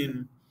used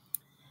in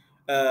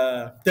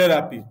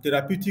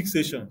therapeutic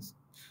sessions,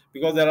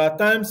 because there are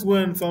times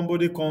when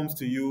somebody comes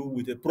to you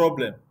with a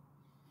problem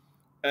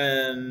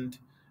and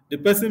the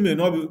person may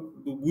not be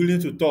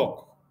willing to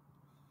talk.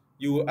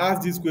 You will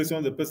ask this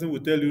question, the person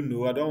will tell you,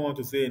 no, I don't want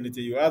to say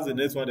anything. You ask the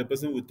next one, the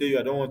person will tell you,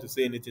 I don't want to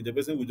say anything. The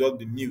person will just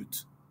be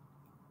mute.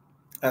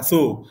 And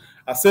so,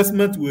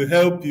 assessment will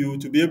help you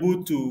to be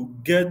able to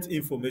get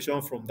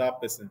information from that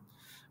person.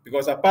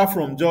 Because apart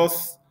from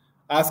just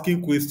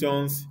asking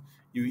questions,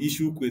 you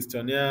issue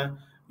questionnaire,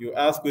 you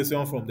ask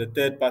questions from the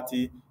third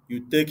party, you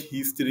take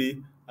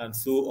history, and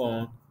so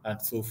on and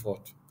so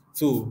forth.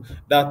 So,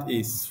 that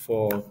is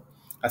for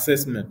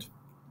assessment.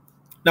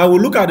 Now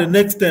we'll look at the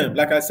next term.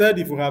 Like I said,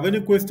 if you have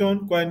any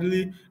question,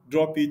 kindly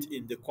drop it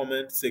in the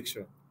comment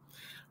section.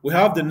 We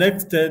have the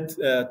next third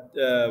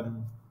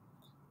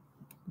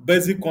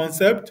basic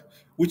concept,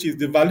 which is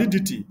the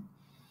validity.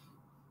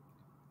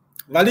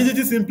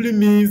 Validity simply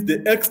means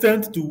the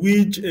extent to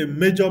which a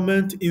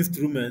measurement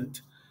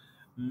instrument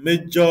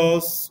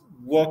measures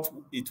what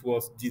it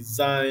was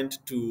designed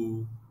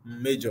to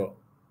measure.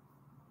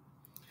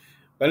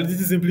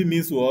 Validity simply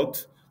means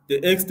what? The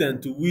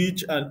extent to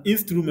which an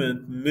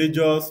instrument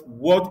measures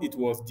what it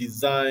was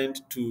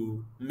designed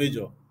to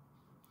measure.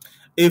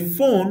 A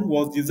phone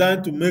was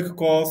designed to make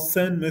calls,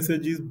 send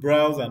messages,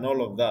 browse, and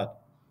all of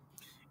that.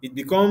 It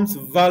becomes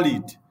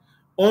valid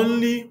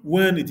only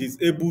when it is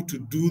able to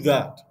do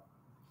that.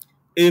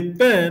 A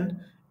pen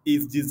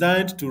is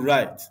designed to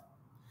write.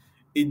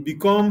 It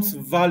becomes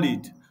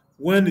valid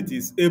when it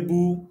is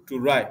able to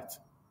write.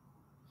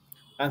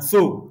 And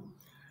so,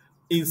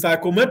 in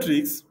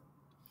psychometrics,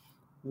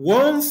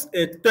 once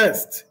a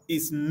test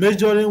is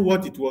measuring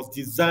what it was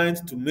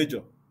designed to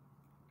measure,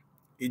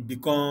 it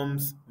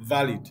becomes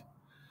valid.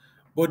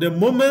 But the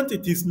moment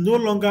it is no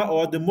longer,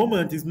 or the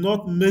moment is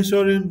not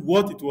measuring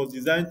what it was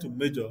designed to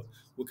measure,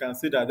 we can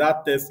say that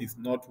that test is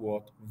not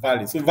what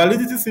valid. So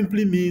validity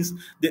simply means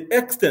the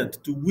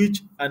extent to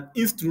which an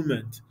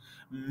instrument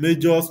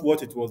measures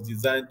what it was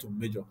designed to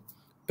measure.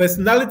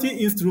 Personality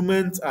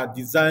instruments are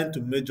designed to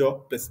measure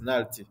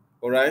personality.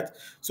 All right.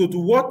 So to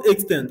what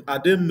extent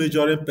are they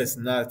measuring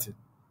personality?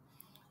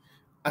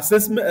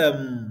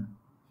 Assessment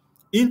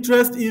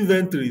interest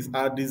inventories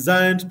are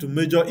designed to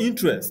measure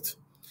interest.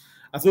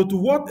 And so to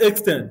what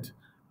extent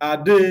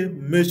are they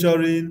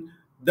measuring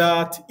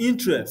that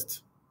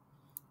interest?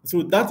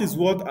 So that is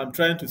what I'm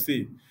trying to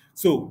say.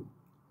 So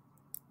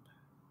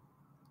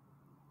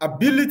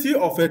ability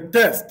of a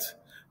test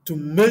to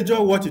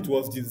measure what it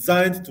was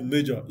designed to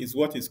measure is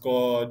what is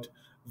called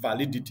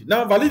validity.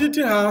 Now,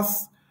 validity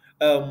has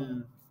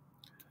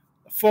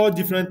four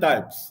different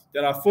types.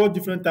 There are four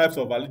different types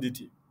of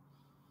validity.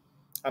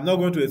 I'm not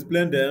going to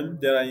explain them.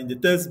 They are in the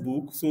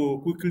textbook. So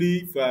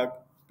quickly,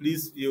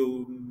 please,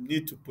 you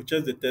need to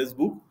purchase the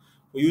textbook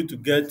for you to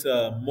get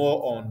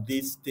more on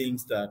these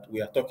things that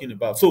we are talking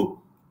about.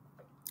 So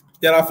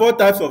There are four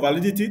types of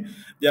validity.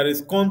 There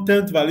is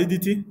content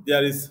validity,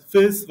 there is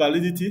phase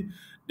validity,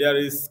 there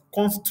is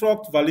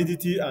construct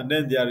validity, and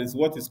then there is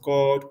what is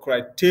called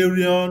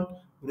criterion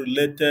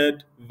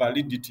related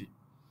validity.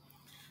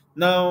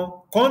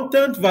 Now,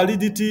 content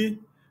validity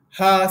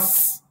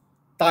has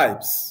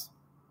types.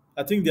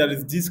 I think there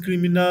is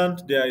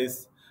discriminant, there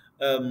is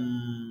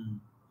um,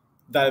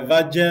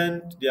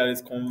 divergent, there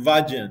is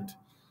convergent,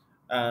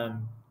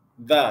 and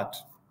that.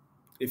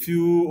 A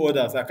few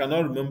others. The I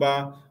don't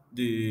remember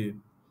the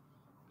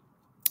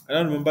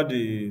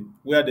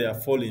where they are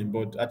falling,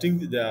 but I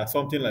think they are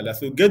something like that.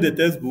 So get the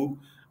textbook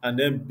and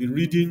then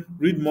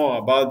read more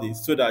about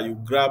this so that you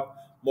grab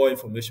more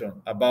information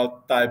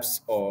about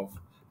types of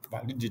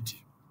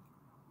validity.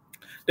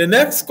 The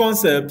next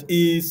concept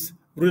is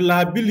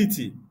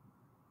reliability.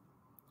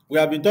 We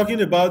have been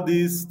talking about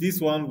this.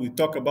 This one we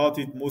talk about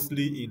it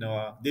mostly in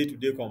our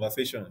day-to-day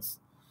conversations.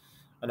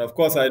 And of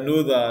course, I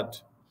know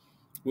that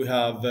we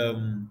have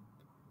a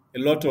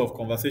lot of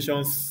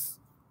conversations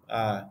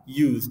are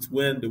used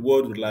when the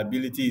word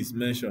reliability is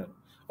mentioned,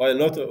 or a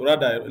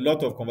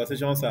lot of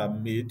conversations are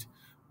made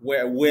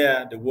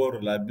where the word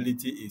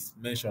reliability is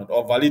mentioned,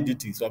 or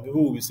validity. Some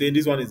people will say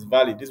this one is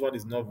valid, this one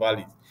is not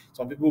valid.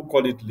 Some people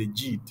call it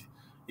legit,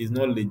 is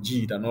not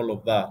legit, and all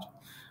of that.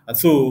 And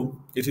so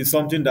it is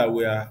something that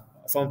we are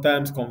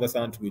sometimes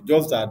conversant with,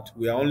 just that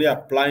we are only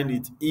applying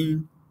it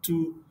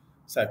into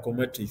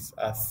psychometrics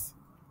as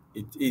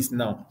it is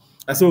now.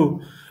 And so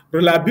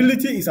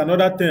reliability is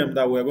another term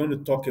that we're going to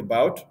talk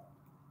about.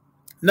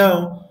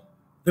 Now,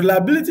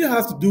 reliability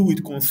has to do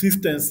with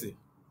consistency.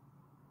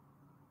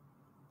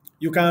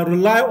 You can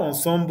rely on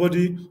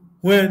somebody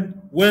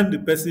when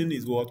the person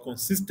is what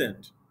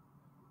consistent.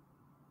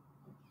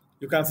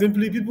 You can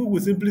simply People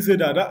will simply say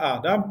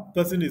that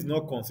person is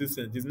not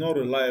consistent, is not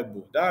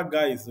reliable. That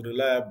guy is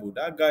reliable.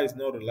 That guy is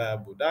not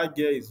reliable. That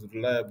girl is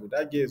reliable.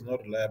 That girl is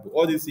not reliable.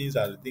 All these things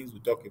are the things we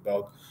talk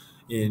about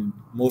in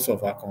most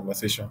of our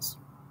conversations.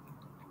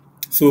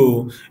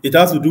 So it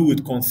has to do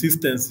with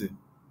consistency.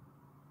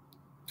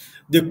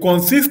 The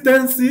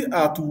consistency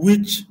at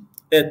which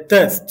a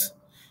test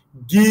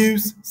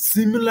gives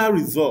similar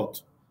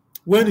result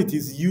when it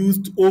is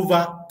used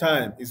over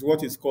time is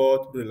what is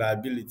called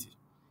reliability.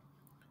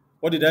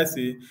 What did I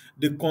say?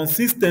 The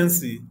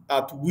consistency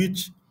at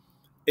which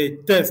a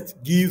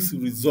test gives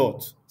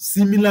result,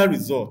 similar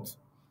result,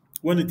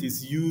 when it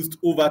is used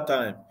over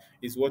time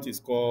is what is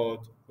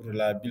called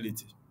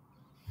reliability.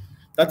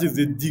 That is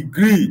the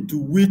degree to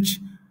which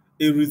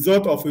a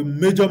result of a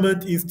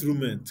measurement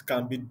instrument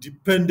can be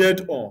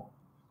depended on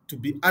to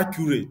be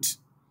accurate.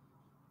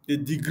 The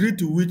degree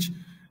to which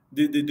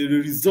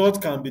the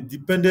result can be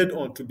depended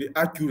on to be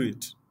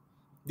accurate.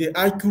 The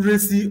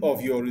accuracy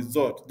of your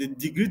result, the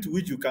degree to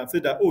which you can say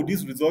that, oh,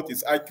 this result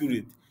is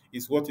accurate,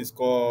 is what is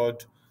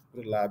called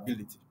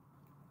reliability.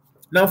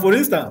 Now, for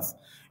instance,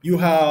 you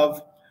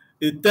have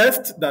a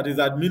test that is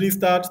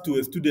administered to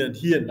a student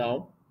here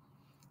now,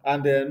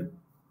 and then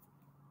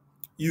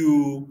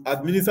you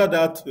administer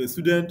that to a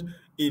student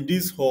in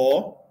this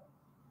hall,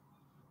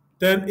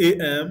 10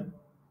 a.m.,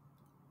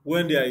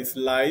 when there is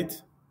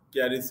light,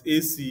 there is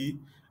AC,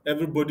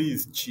 everybody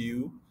is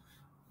chill,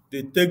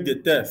 they take the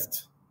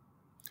test.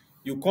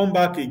 You come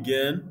back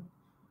again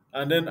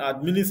and then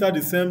administer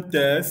the same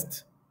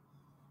test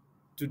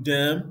to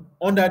them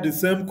under the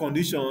same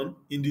condition,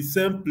 in the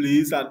same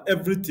place and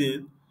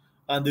everything,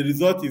 and the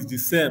result is the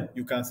same.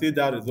 You can say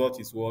that result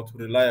is what?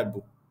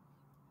 Reliable.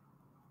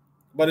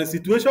 But a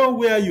situation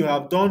where you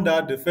have done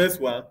that, the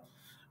first one,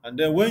 and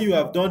then when you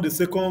have done the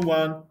second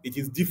one, it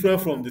is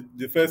different from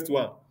the first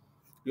one.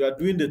 You are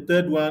doing the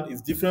third one,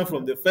 it's different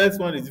from the first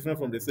one, it's different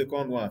from the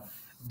second one.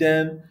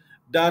 Then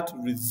that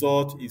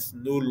result is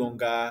no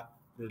longer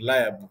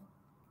reliable.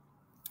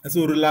 And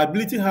so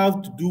reliability has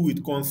to do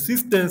with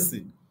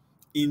consistency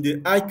in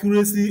the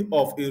accuracy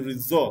of a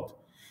result,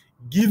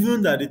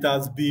 given that it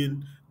has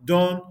been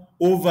done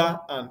over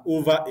and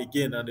over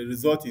again and the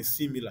result is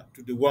similar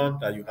to the one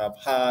that you have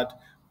had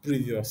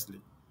previously.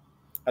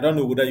 I don't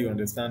know whether you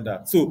understand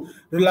that. So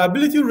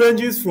reliability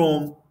ranges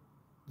from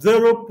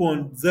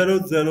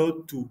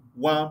 0.00 to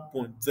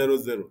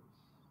 1.00.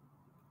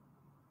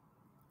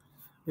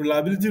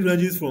 Reliability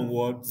ranges from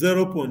what?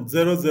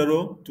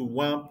 0.00 to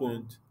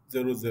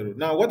 1.00.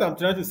 Now, what I'm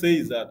trying to say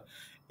is that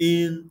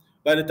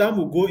by the time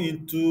we go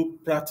into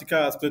practical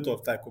aspect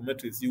of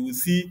psychometrics, you will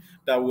see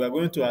that we are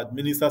going to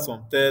administer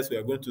some tests, we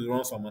are going to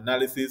run some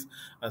analysis,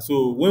 and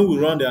so when we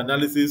run the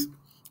analysis,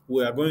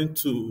 we are going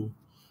to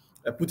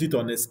put it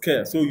on a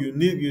scale. So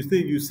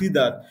you see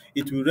that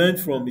it will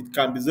range from, it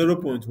can be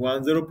 0.1,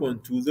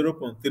 0.2,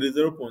 0.3,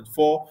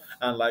 0.4,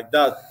 and like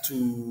that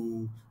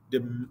to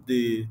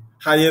the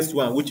highest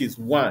one, which is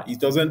 1. It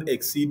doesn't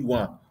exceed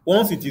 1.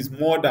 Once it is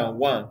more than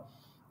 1,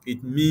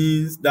 it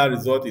means that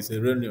result is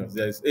erroneous.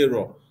 There is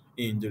error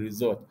in the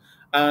result.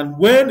 And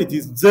when it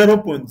is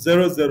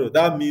 0.00,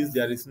 that means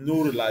there is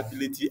no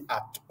reliability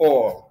at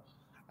all.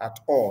 At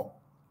all.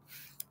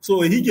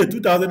 So Hige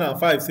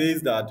 2005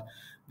 says that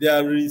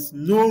there is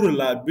no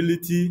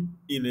reliability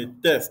in a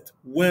test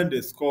when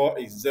the score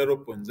is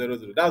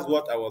 0.00. That's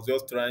what I was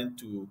just trying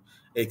to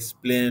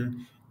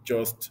explain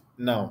just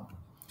now.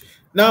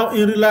 Now,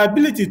 in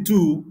reliability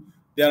too,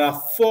 there are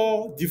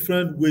four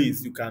different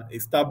ways you can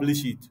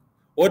establish it.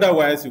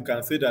 Otherwise, you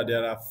can say that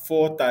there are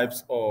four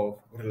types of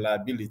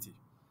reliability.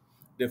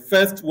 The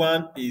first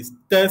one is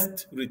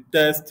test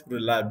retest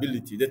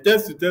reliability. The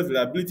test retest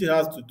reliability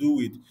has to do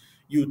with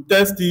you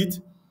test it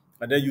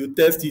and then you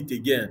test it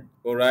again,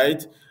 all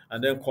right?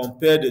 And then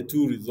compare the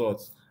two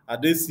results. Are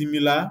they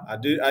similar? Are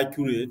they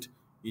accurate?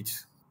 It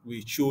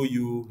will show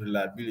you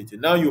reliability.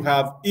 Now you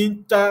have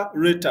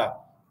inter-rater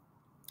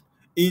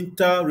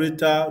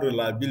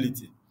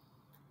reliability.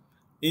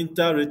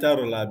 Inter-rater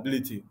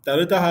reliability.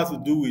 Inter-rater has to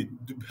do with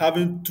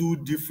having two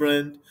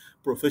different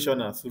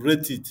professionals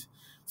rate it.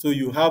 So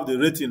you have the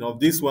rating of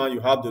this one,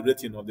 you have the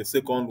rating of the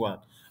second one.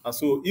 And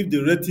so if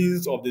the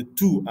ratings of the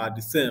two are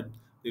the same,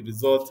 the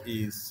result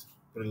is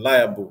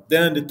reliable.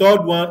 Then the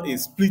third one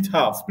is split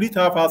half. Split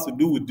half has to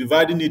do with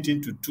dividing it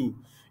into two.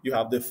 You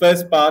have the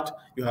first part,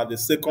 you have the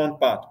second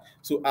part.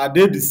 So are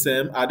they the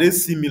same? Are they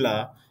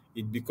similar?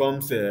 It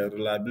becomes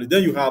reliability.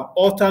 Then you have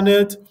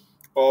alternate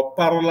or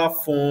parallel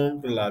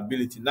form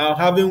reliability. Now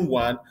having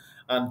one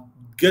and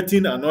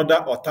getting another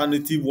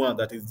alternative one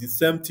that is the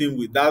same thing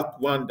with that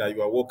one that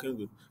you are working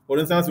with. For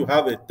instance, you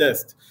have a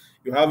test,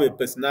 you have a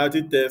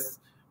personality test,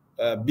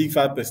 Big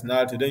Five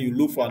personality, then you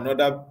look for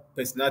another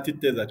personality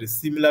test that is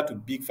similar to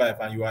Big Five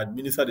and you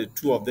administer the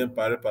two of them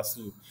pari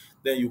passu.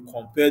 Then you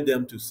compare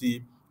them to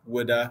see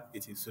whether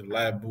it is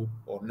reliable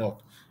or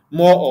not.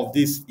 More of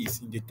this is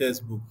in the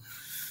textbook.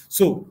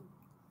 So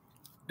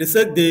they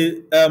said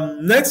the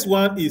next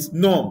one is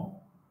norm.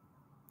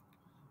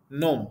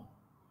 Norm.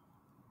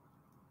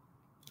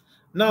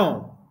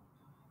 Now,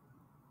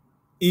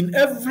 in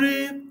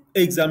every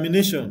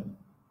examination,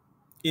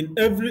 it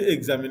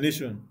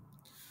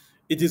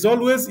is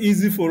always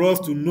easy for us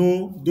to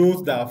know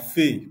those that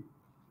fail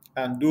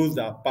and those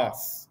that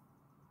pass,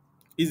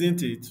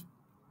 isn't it?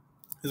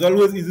 It's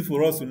always easy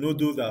for us to know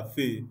those that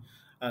fail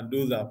and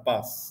those that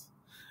pass.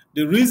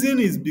 The reason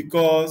is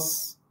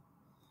because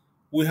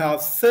we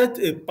have set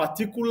a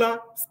particular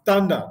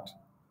standard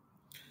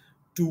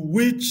to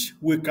which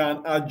we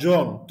can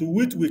adjourn, to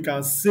which we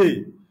can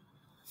say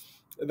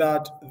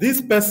that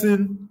this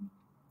person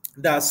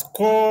that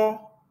score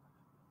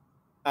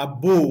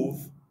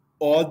above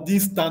or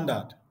this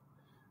standard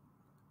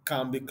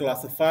can be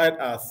classified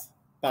as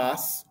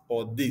pass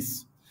or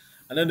this.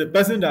 And then the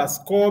person that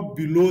score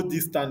below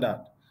this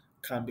standard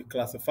can be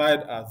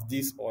classified as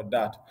this or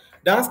that.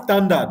 That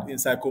standard in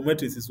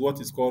psychometrics is what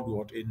is called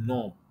what? A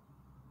norm.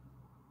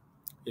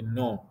 A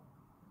norm.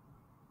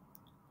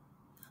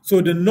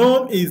 So the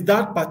norm is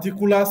that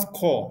particular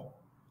score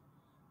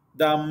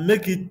that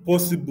make it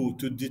possible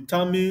to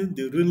determine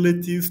the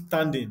relative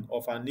standing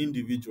of an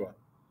individual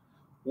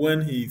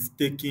when he is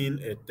taking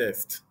a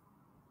test.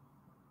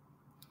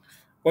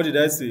 What did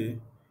I say?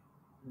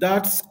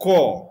 That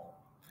score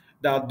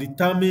that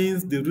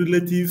determines the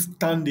relative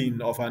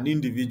standing of an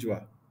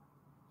individual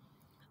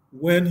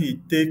when he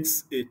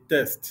takes a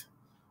test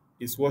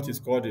is what is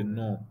called a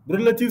norm.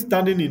 Relative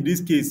standing in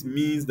this case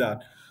means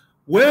that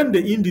when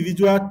the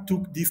individual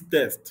took this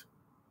test,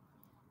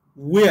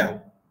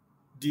 where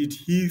did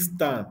he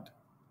stand?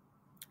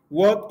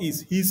 What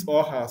is his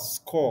or her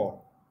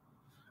score?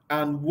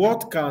 And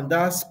what can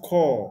that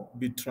score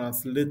be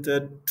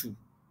translated to?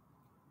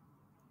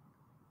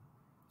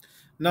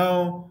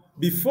 Now,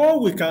 before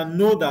we can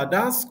know that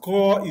that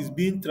score is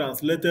being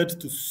translated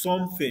to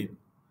something,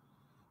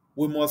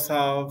 we must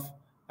have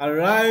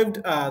arrived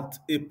at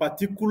a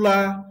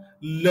particular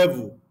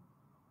level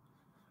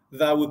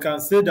that we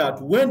can say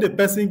that when the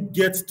person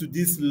gets to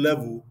this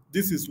level,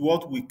 this is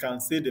what we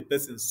can say the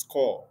person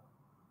score.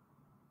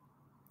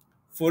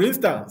 For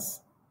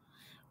instance,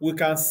 we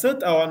can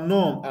set our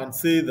norm and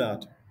say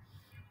that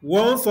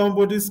once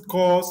somebody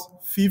scores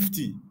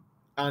 50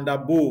 and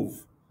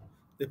above,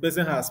 the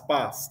person has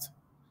passed.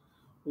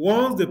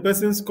 Once the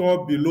person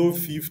scores below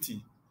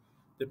 50,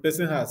 the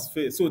person has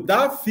failed. So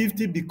that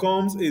 50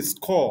 becomes a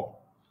score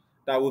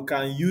that we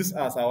can use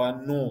as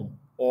our norm,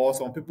 or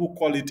some people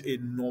call it a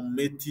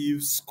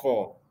normative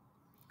score.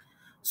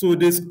 So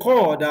the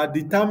score that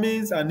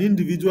determines an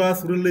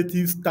individual's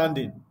relative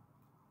standing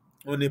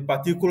on a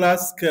particular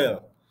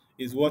scale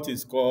is what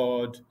is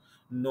called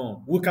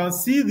norm. We can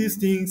see these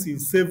things in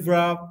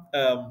several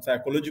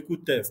psychological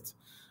tests.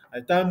 A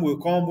time will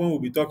come when we'll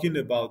be talking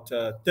about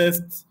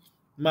test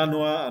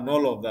manual and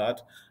all of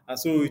that. And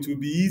so it will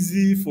be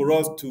easy for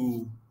us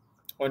to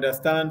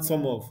understand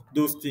some of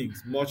those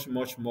things much,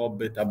 much more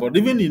better. But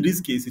even in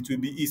this case, it will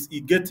be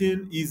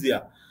getting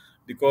easier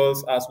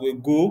because as we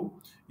go,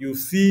 you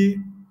see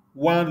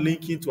one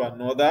linking to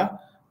another,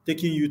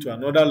 taking you to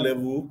another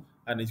level,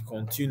 and it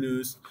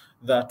continues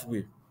that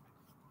way.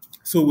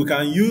 So we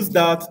can use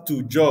that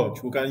to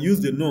judge. We can use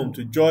the norm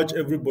to judge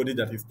everybody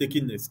that is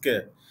taking a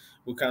scale.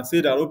 We can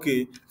say that,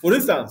 okay, for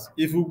instance,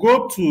 if you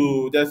go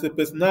to, there's a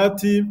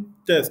personality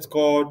test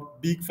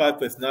called Big Five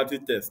personality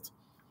test.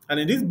 And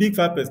in this big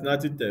five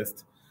personality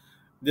test,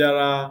 there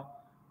are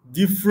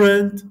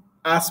different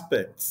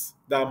aspects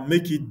that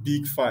make it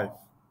big five.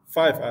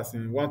 Five as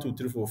in one, two,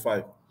 three, four,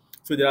 five.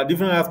 So there are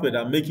different aspects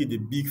that make it the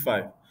big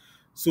five.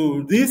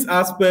 So these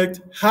aspects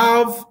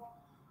have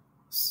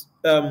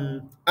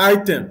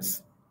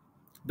items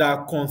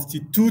that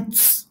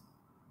constitutes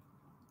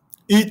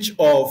each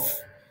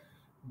of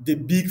the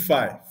big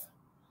five.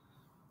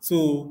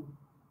 So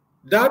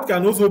that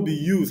can also be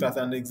used as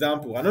an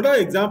example. Another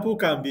example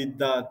can be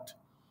that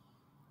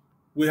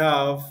we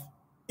have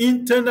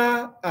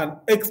internal and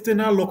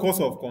external locus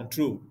of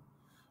control.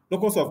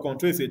 Locus of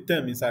control is a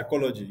term in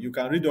psychology. You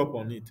can read up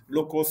on it.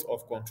 Locus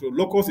of control.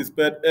 Locus is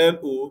spelled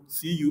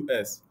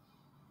Locus.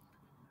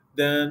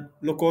 Then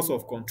locus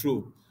of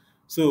control.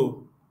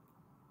 So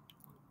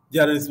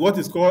there is what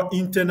is called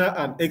internal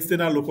and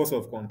external locus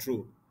of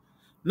control.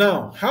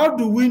 Now, how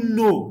do we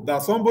know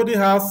that somebody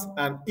has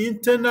an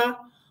internal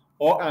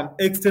or an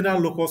external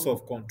locus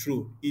of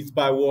control? It's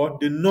by what?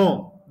 The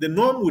norm. The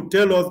norm will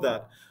tell us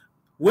that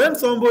when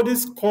somebody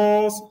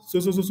scores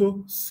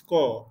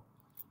score,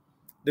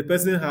 the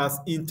person has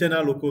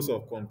internal locus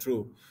of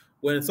control.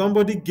 When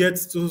somebody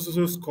gets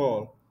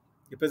score,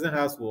 the person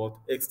has what?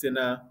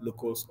 External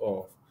locus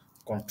of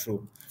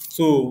control.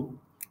 So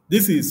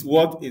this is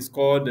what is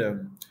called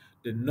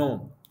the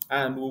norm,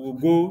 and we will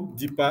go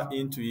deeper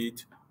into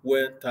it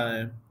when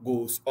time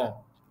goes on.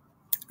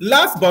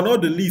 Last but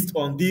not the least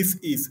on this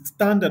is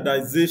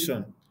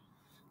standardization.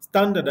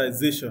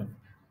 Standardization.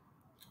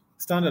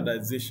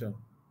 Standardization.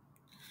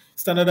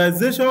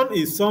 Standardization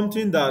is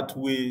something that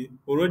we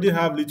already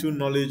have little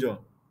knowledge on.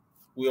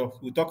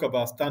 We talk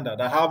about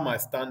standard. I have my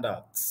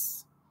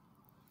standards.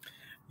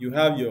 You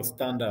have your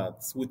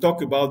standards. We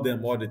talk about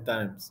them all the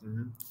times.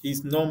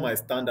 He's not my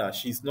standard.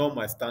 She's not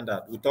my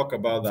standard. We talk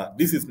about that.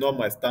 This is not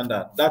my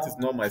standard. That is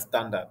not my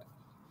standard.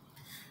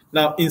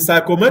 Now, in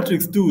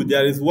psychometrics too,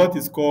 there is what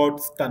is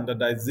called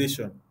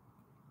standardization.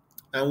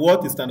 And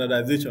what is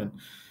standardization?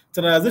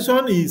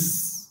 Standardization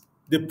is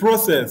the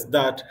process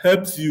that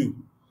helps you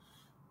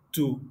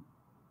to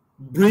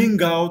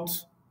bring out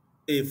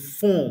a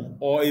form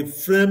or a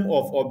frame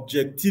of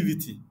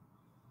objectivity.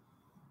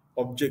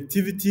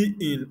 Objectivity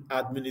in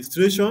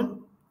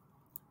administration,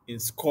 in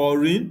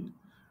scoring,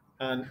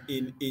 and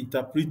in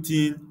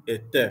interpreting a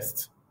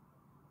test.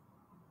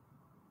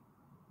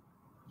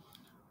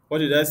 What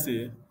did I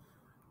say?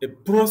 A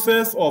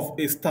process of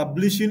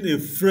establishing a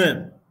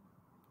frame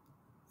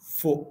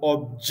for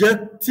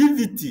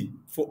objectivity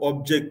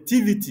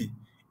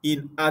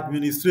in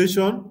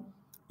administration,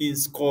 in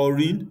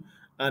scoring,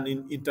 and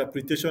in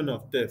interpretation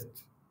of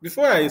tests.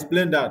 Before I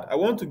explain that, I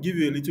want to give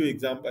you a little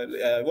example.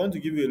 I want to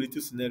give you a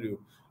little scenario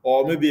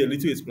or maybe a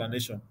little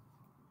explanation.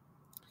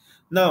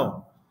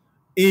 Now,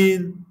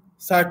 in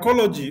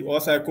psychology or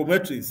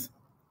psychometrics,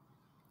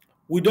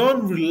 we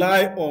don't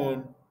rely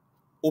on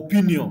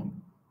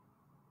opinion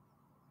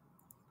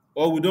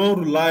or we don't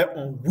rely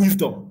on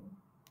wisdom.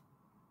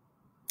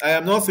 I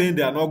am not saying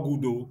they are not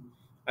good though.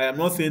 I am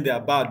not saying they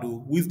are bad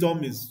though.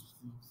 Wisdom is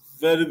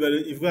very,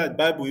 very, in fact,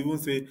 Bible even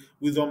say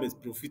wisdom is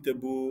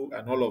profitable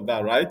and all of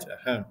that, right?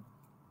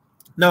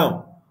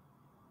 Now,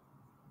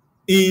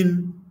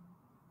 in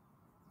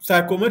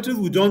psychometrics,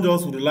 we don't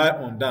just rely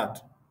on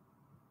that.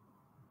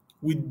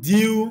 We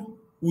deal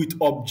with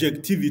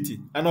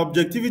objectivity. And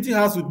objectivity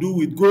has to do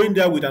with going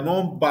there with an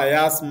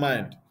unbiased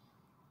mind.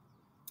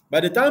 By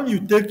the time you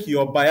take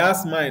your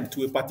biased mind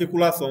to a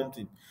particular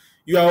something,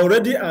 you are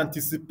already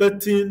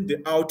anticipating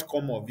the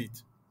outcome of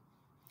it.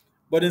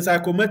 But in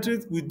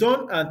psychometrics, we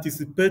don't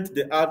anticipate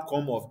the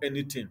outcome of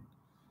anything.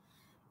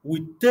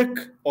 We take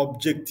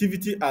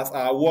objectivity as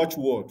our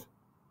watchword.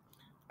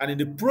 And in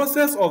the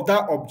process of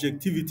that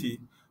objectivity,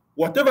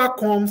 whatever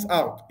comes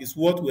out is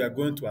what we are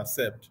going to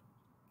accept.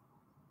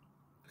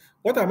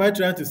 What am I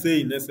trying to say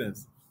in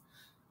essence?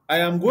 I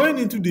am going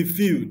into the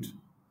field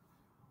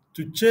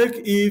to check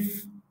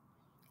if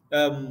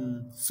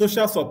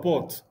social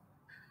support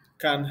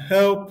can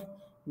help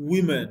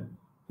women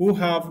who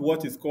have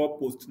what is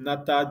called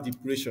postnatal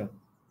depression.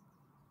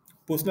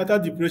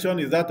 Postnatal depression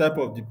is that type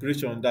of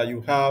depression that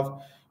you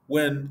have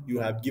when you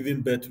have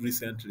given birth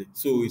recently.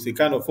 So it's a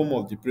kind of form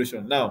of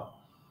depression. Now,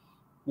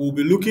 we'll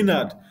be looking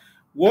at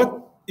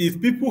what if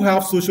people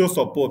have social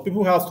support,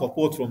 people have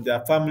support from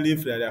their family,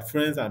 from their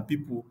friends and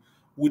people,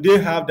 would they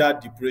have that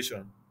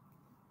depression?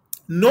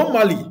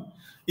 Normally,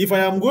 if I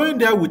am going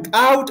there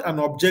without an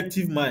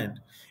objective mind,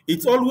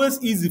 it's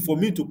always easy for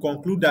me to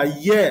conclude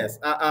that yes,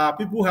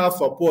 people have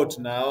support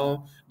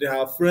now. They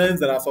have friends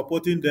that are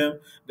supporting them.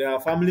 There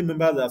are family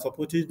members that are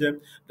supporting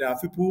them. There are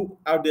people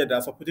out there that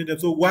are supporting them.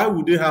 So why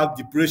would they have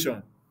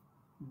depression?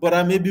 But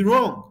I may be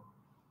wrong.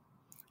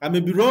 I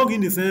may be wrong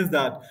in the sense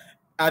that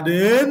at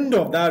the end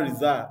of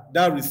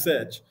that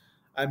research,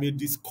 I may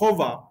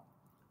discover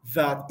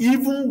that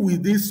even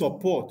with this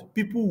support,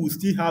 people will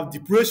still have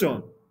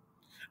depression.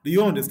 Do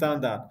you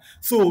understand that?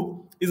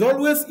 So it's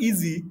always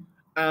easy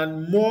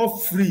and more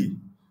free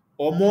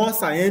or more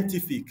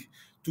scientific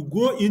to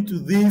go into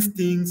these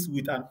things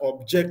with an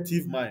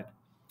objective mind.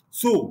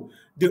 So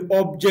the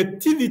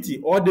objectivity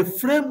or the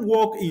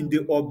framework in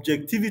the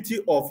objectivity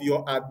of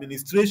your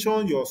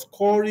administration, your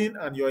scoring,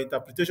 and your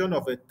interpretation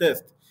of a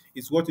test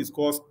is what is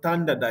called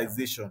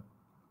standardization.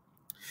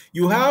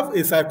 You have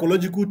a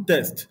psychological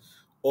test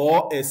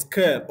or a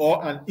scale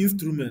or an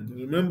instrument.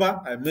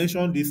 Remember, I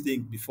mentioned these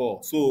things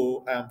before.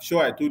 So I'm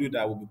sure I told you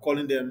that I will be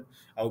calling them,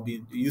 I will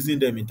be using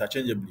them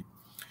interchangeably.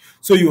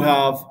 So you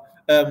have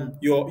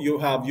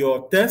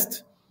your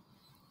test.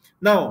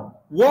 Now,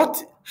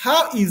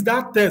 how is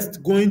that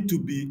test going to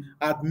be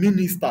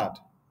administered?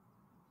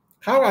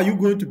 How are you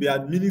going to be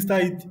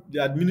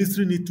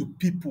administering it to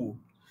people?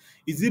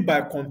 Is it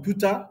by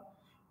computer?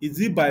 Is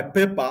it by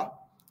paper?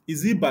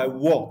 Is it by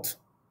what?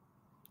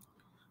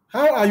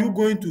 How are you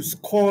going to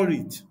score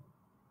it?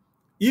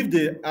 If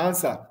they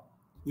answer,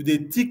 if they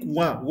tick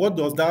 1, what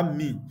does that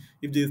mean?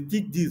 If they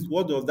tick this,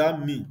 what does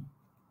that mean?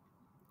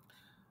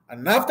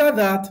 And after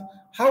that,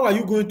 how are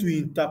you going to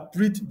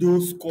interpret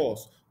those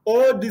scores?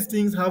 All these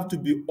things have to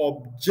be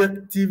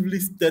objectively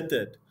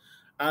stated.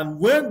 And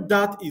when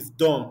that is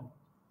done,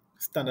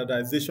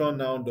 standardization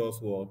now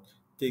does what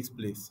takes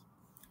place.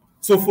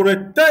 So for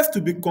a test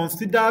to be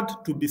considered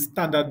to be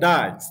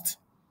standardized,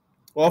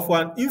 or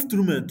for an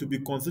instrument to be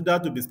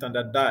considered to be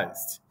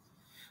standardized,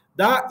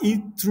 that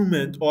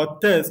instrument or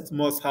test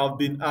must have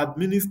been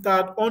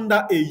administered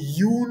under a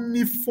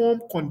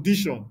uniform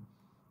condition.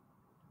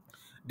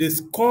 The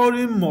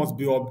scoring must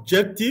be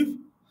objective,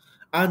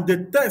 and the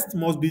test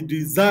must be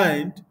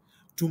designed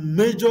to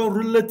measure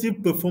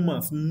relative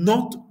performance,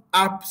 not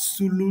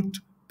absolute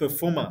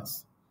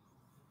performance.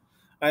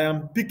 I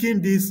am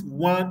picking this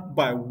one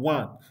by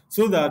one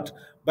so that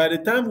by the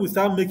time we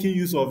start making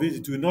use of it,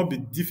 it will not be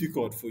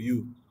difficult for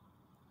you.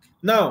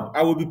 Now,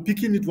 I will be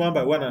picking it one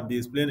by one and be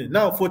explaining.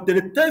 Now, for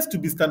the test to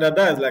be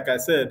standardized, like I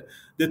said,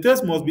 the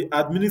test must be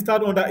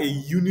administered under a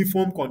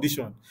uniform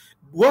condition.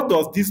 What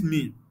does this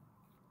mean?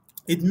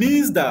 It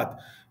means that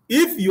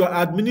if you are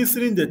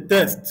administering the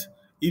test,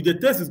 if the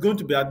test is going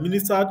to be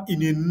administered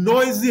in a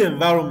noisy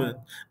environment,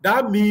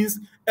 that means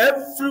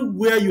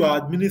everywhere you are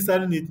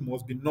administering it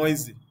must be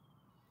noisy.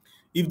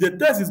 If the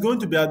test is going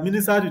to be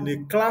administered in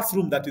a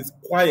classroom that is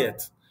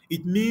quiet,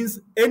 it means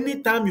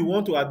anytime you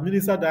want to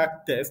administer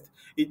that test,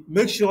 it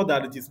makes sure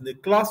that it is in a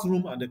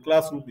classroom and the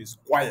classroom is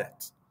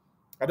quiet.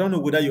 I don't know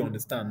whether you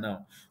understand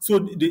now. So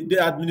the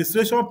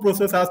administration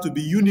process has to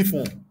be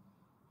uniform.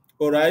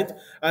 All right.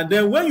 And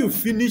then when you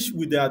finish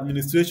with the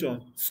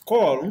administration,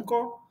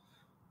 score,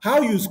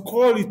 how you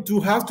score it too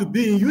has to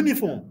be in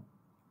uniform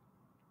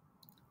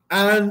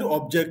and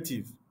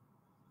objective.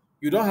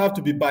 You don't have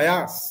to be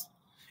biased.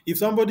 If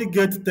somebody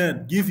gets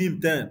 10, give him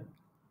 10.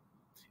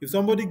 If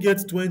somebody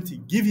gets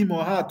 20, give him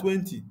or her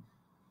 20.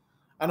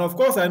 And of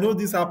course, I know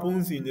this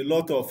happens in a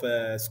lot of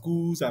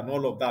schools and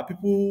all of that.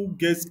 People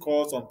get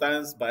scores,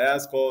 sometimes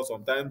biased scores,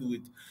 sometimes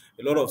with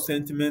a lot of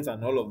sentiments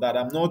and all of that.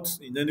 I'm not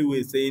in any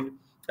way saying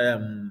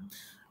I'm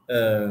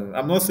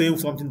not saying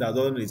something that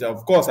doesn't exist.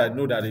 Of course, I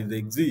know that it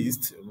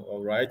exists.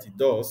 All right, it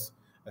does.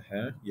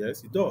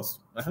 Yes, it does.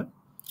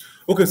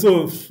 Okay,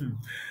 so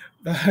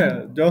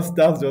that's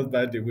just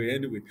by the way.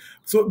 Anyway,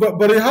 so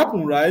but it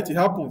happened, right? It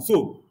happened.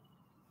 So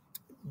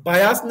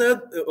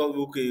biasness.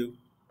 Okay,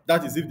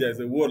 that is if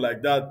there's a word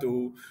like that,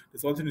 or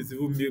something is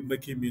even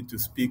making me to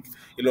speak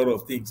a lot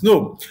of things.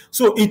 No,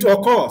 so it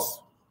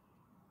occurs.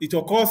 It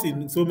occurs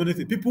in so many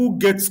things. People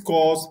get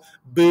scores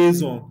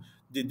based on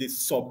the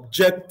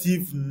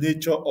subjective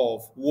nature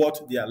of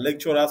what their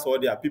lecturers or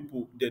their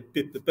people, the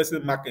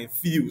person marking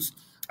feels,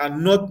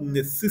 and not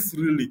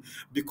necessarily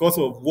because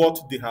of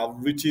what they have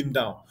written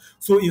down.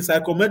 So in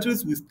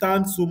psychometrics, we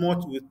stand so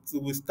much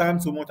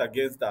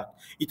against that.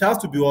 It has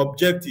to be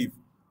objective.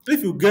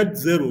 If you get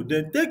 0,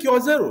 then take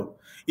your 0.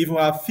 If you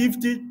have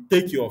 50,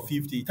 take your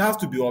 50. It has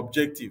to be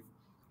objective.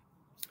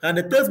 And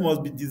the test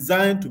must be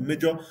designed to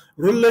measure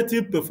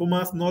relative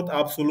performance, not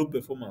absolute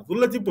performance.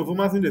 Relative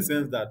performance in the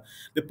sense that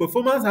the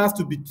performance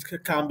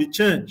can be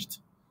changed.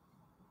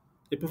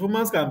 The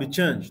performance can be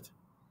changed.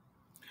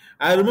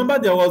 I remember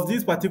there was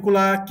this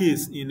particular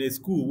case in a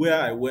school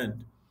where I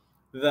went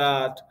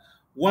that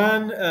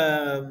one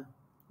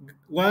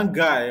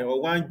guy or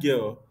one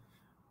girl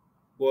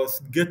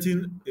was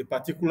getting a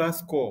particular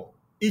score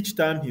each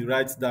time he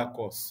writes that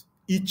course.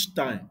 Each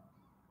time.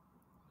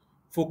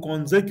 For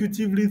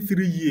consecutively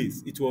 3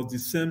 years, it was the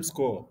same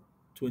score,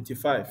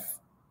 25.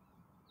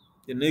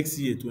 The next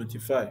year,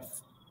 25.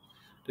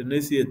 The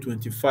next year,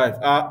 25.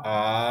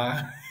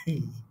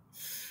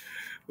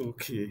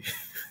 Okay.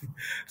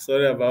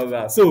 Sorry about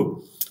that.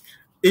 So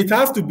it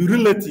has to be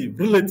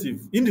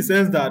relative, in the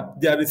sense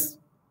that there is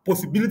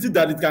possibility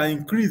that it can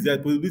increase, there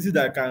is possibility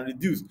that it can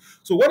reduce.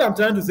 So what I'm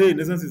trying to say in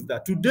essence is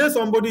that today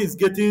somebody is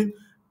getting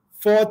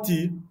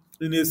 40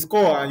 in a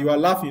score and you are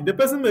laughing. The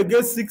person may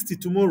get 60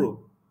 tomorrow.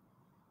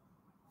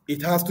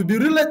 It has to be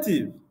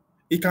relative.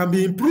 It can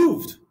be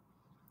improved.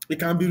 It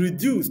can be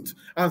reduced,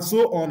 and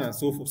so on and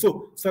so forth.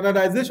 So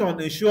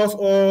standardization ensures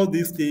all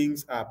these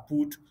things are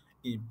put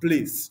in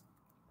place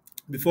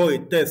before a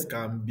test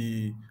can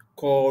be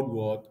called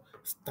what?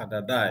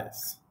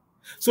 Standardized.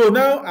 So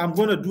now I'm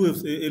going to do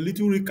a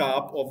little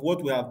recap of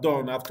what we have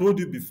done. I've told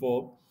you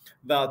before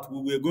that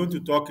we were going to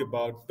talk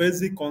about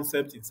basic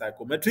concepts in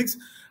psychometrics,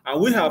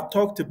 and we have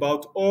talked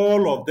about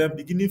all of them,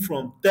 beginning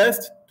from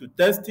test to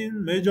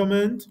testing,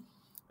 measurement,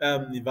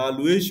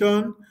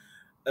 evaluation,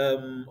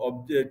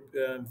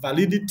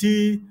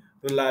 validity,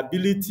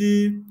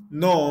 reliability,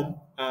 norm,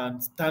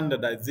 and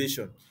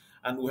standardization.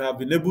 And we have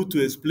been able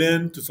to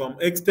explain to some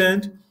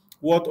extent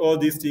what all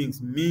these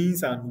things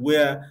means and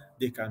where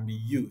they can be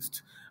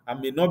used. I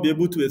may not be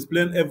able to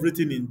explain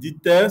everything in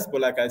details,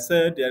 but like I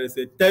said, there is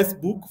a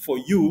textbook for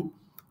you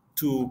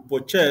to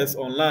purchase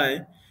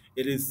online.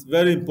 It is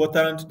very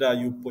important that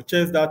you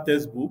purchase that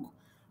textbook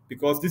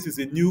because this is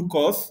a new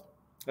course,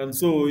 and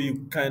so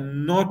you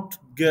cannot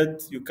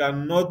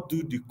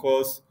do the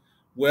course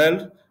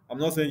well. I'm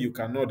not saying you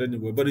cannot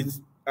anyway, but it's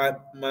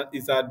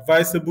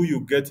advisable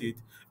you get it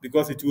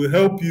because it will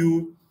help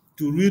you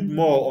to read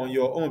more on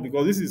your own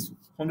because this is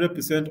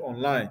 100%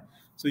 online.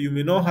 So you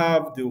may not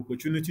have the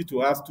opportunity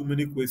to ask too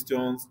many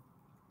questions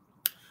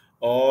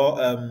or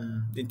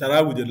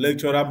interact with the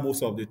lecturer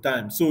most of the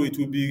time. So it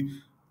will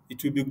be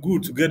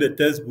good to get a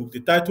textbook.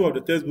 The title of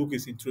the textbook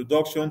is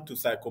Introduction to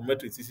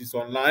Psychometrics. This is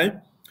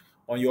online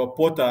on your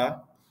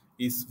portal.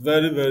 It's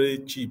very, very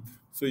cheap.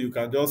 So you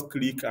can just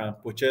click and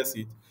purchase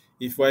it.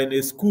 If you're in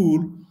a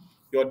school,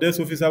 your desk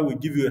officer will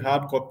give you a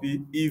hard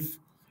copy if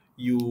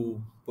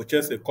you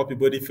purchase a copy.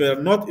 But if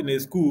you're not in a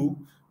school,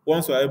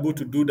 once you're able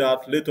to do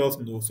that, let us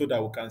know so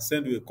that we can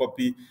send you a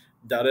copy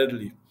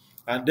directly.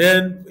 And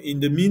then in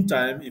the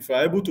meantime, if you're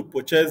able to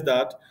purchase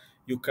that,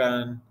 you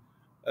can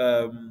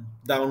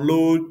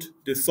download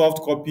the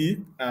soft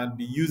copy and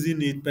be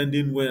using it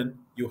pending when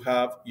you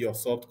have your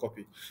soft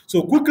copy.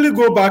 So quickly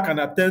go back and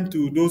attend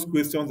to those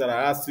questions that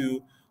I asked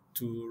you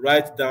to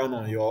write down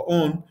on your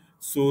own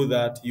so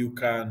that you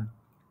can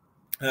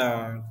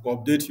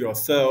update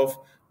yourself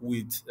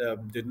with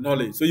the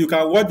knowledge. So you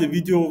can watch the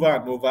video over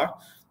and over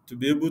to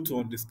be able to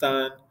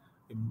understand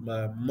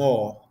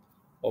more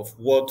of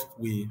what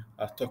we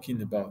are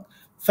talking about.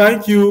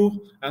 Thank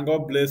you, and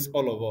God bless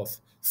all of us.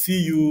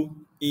 See you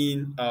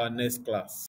in our next class.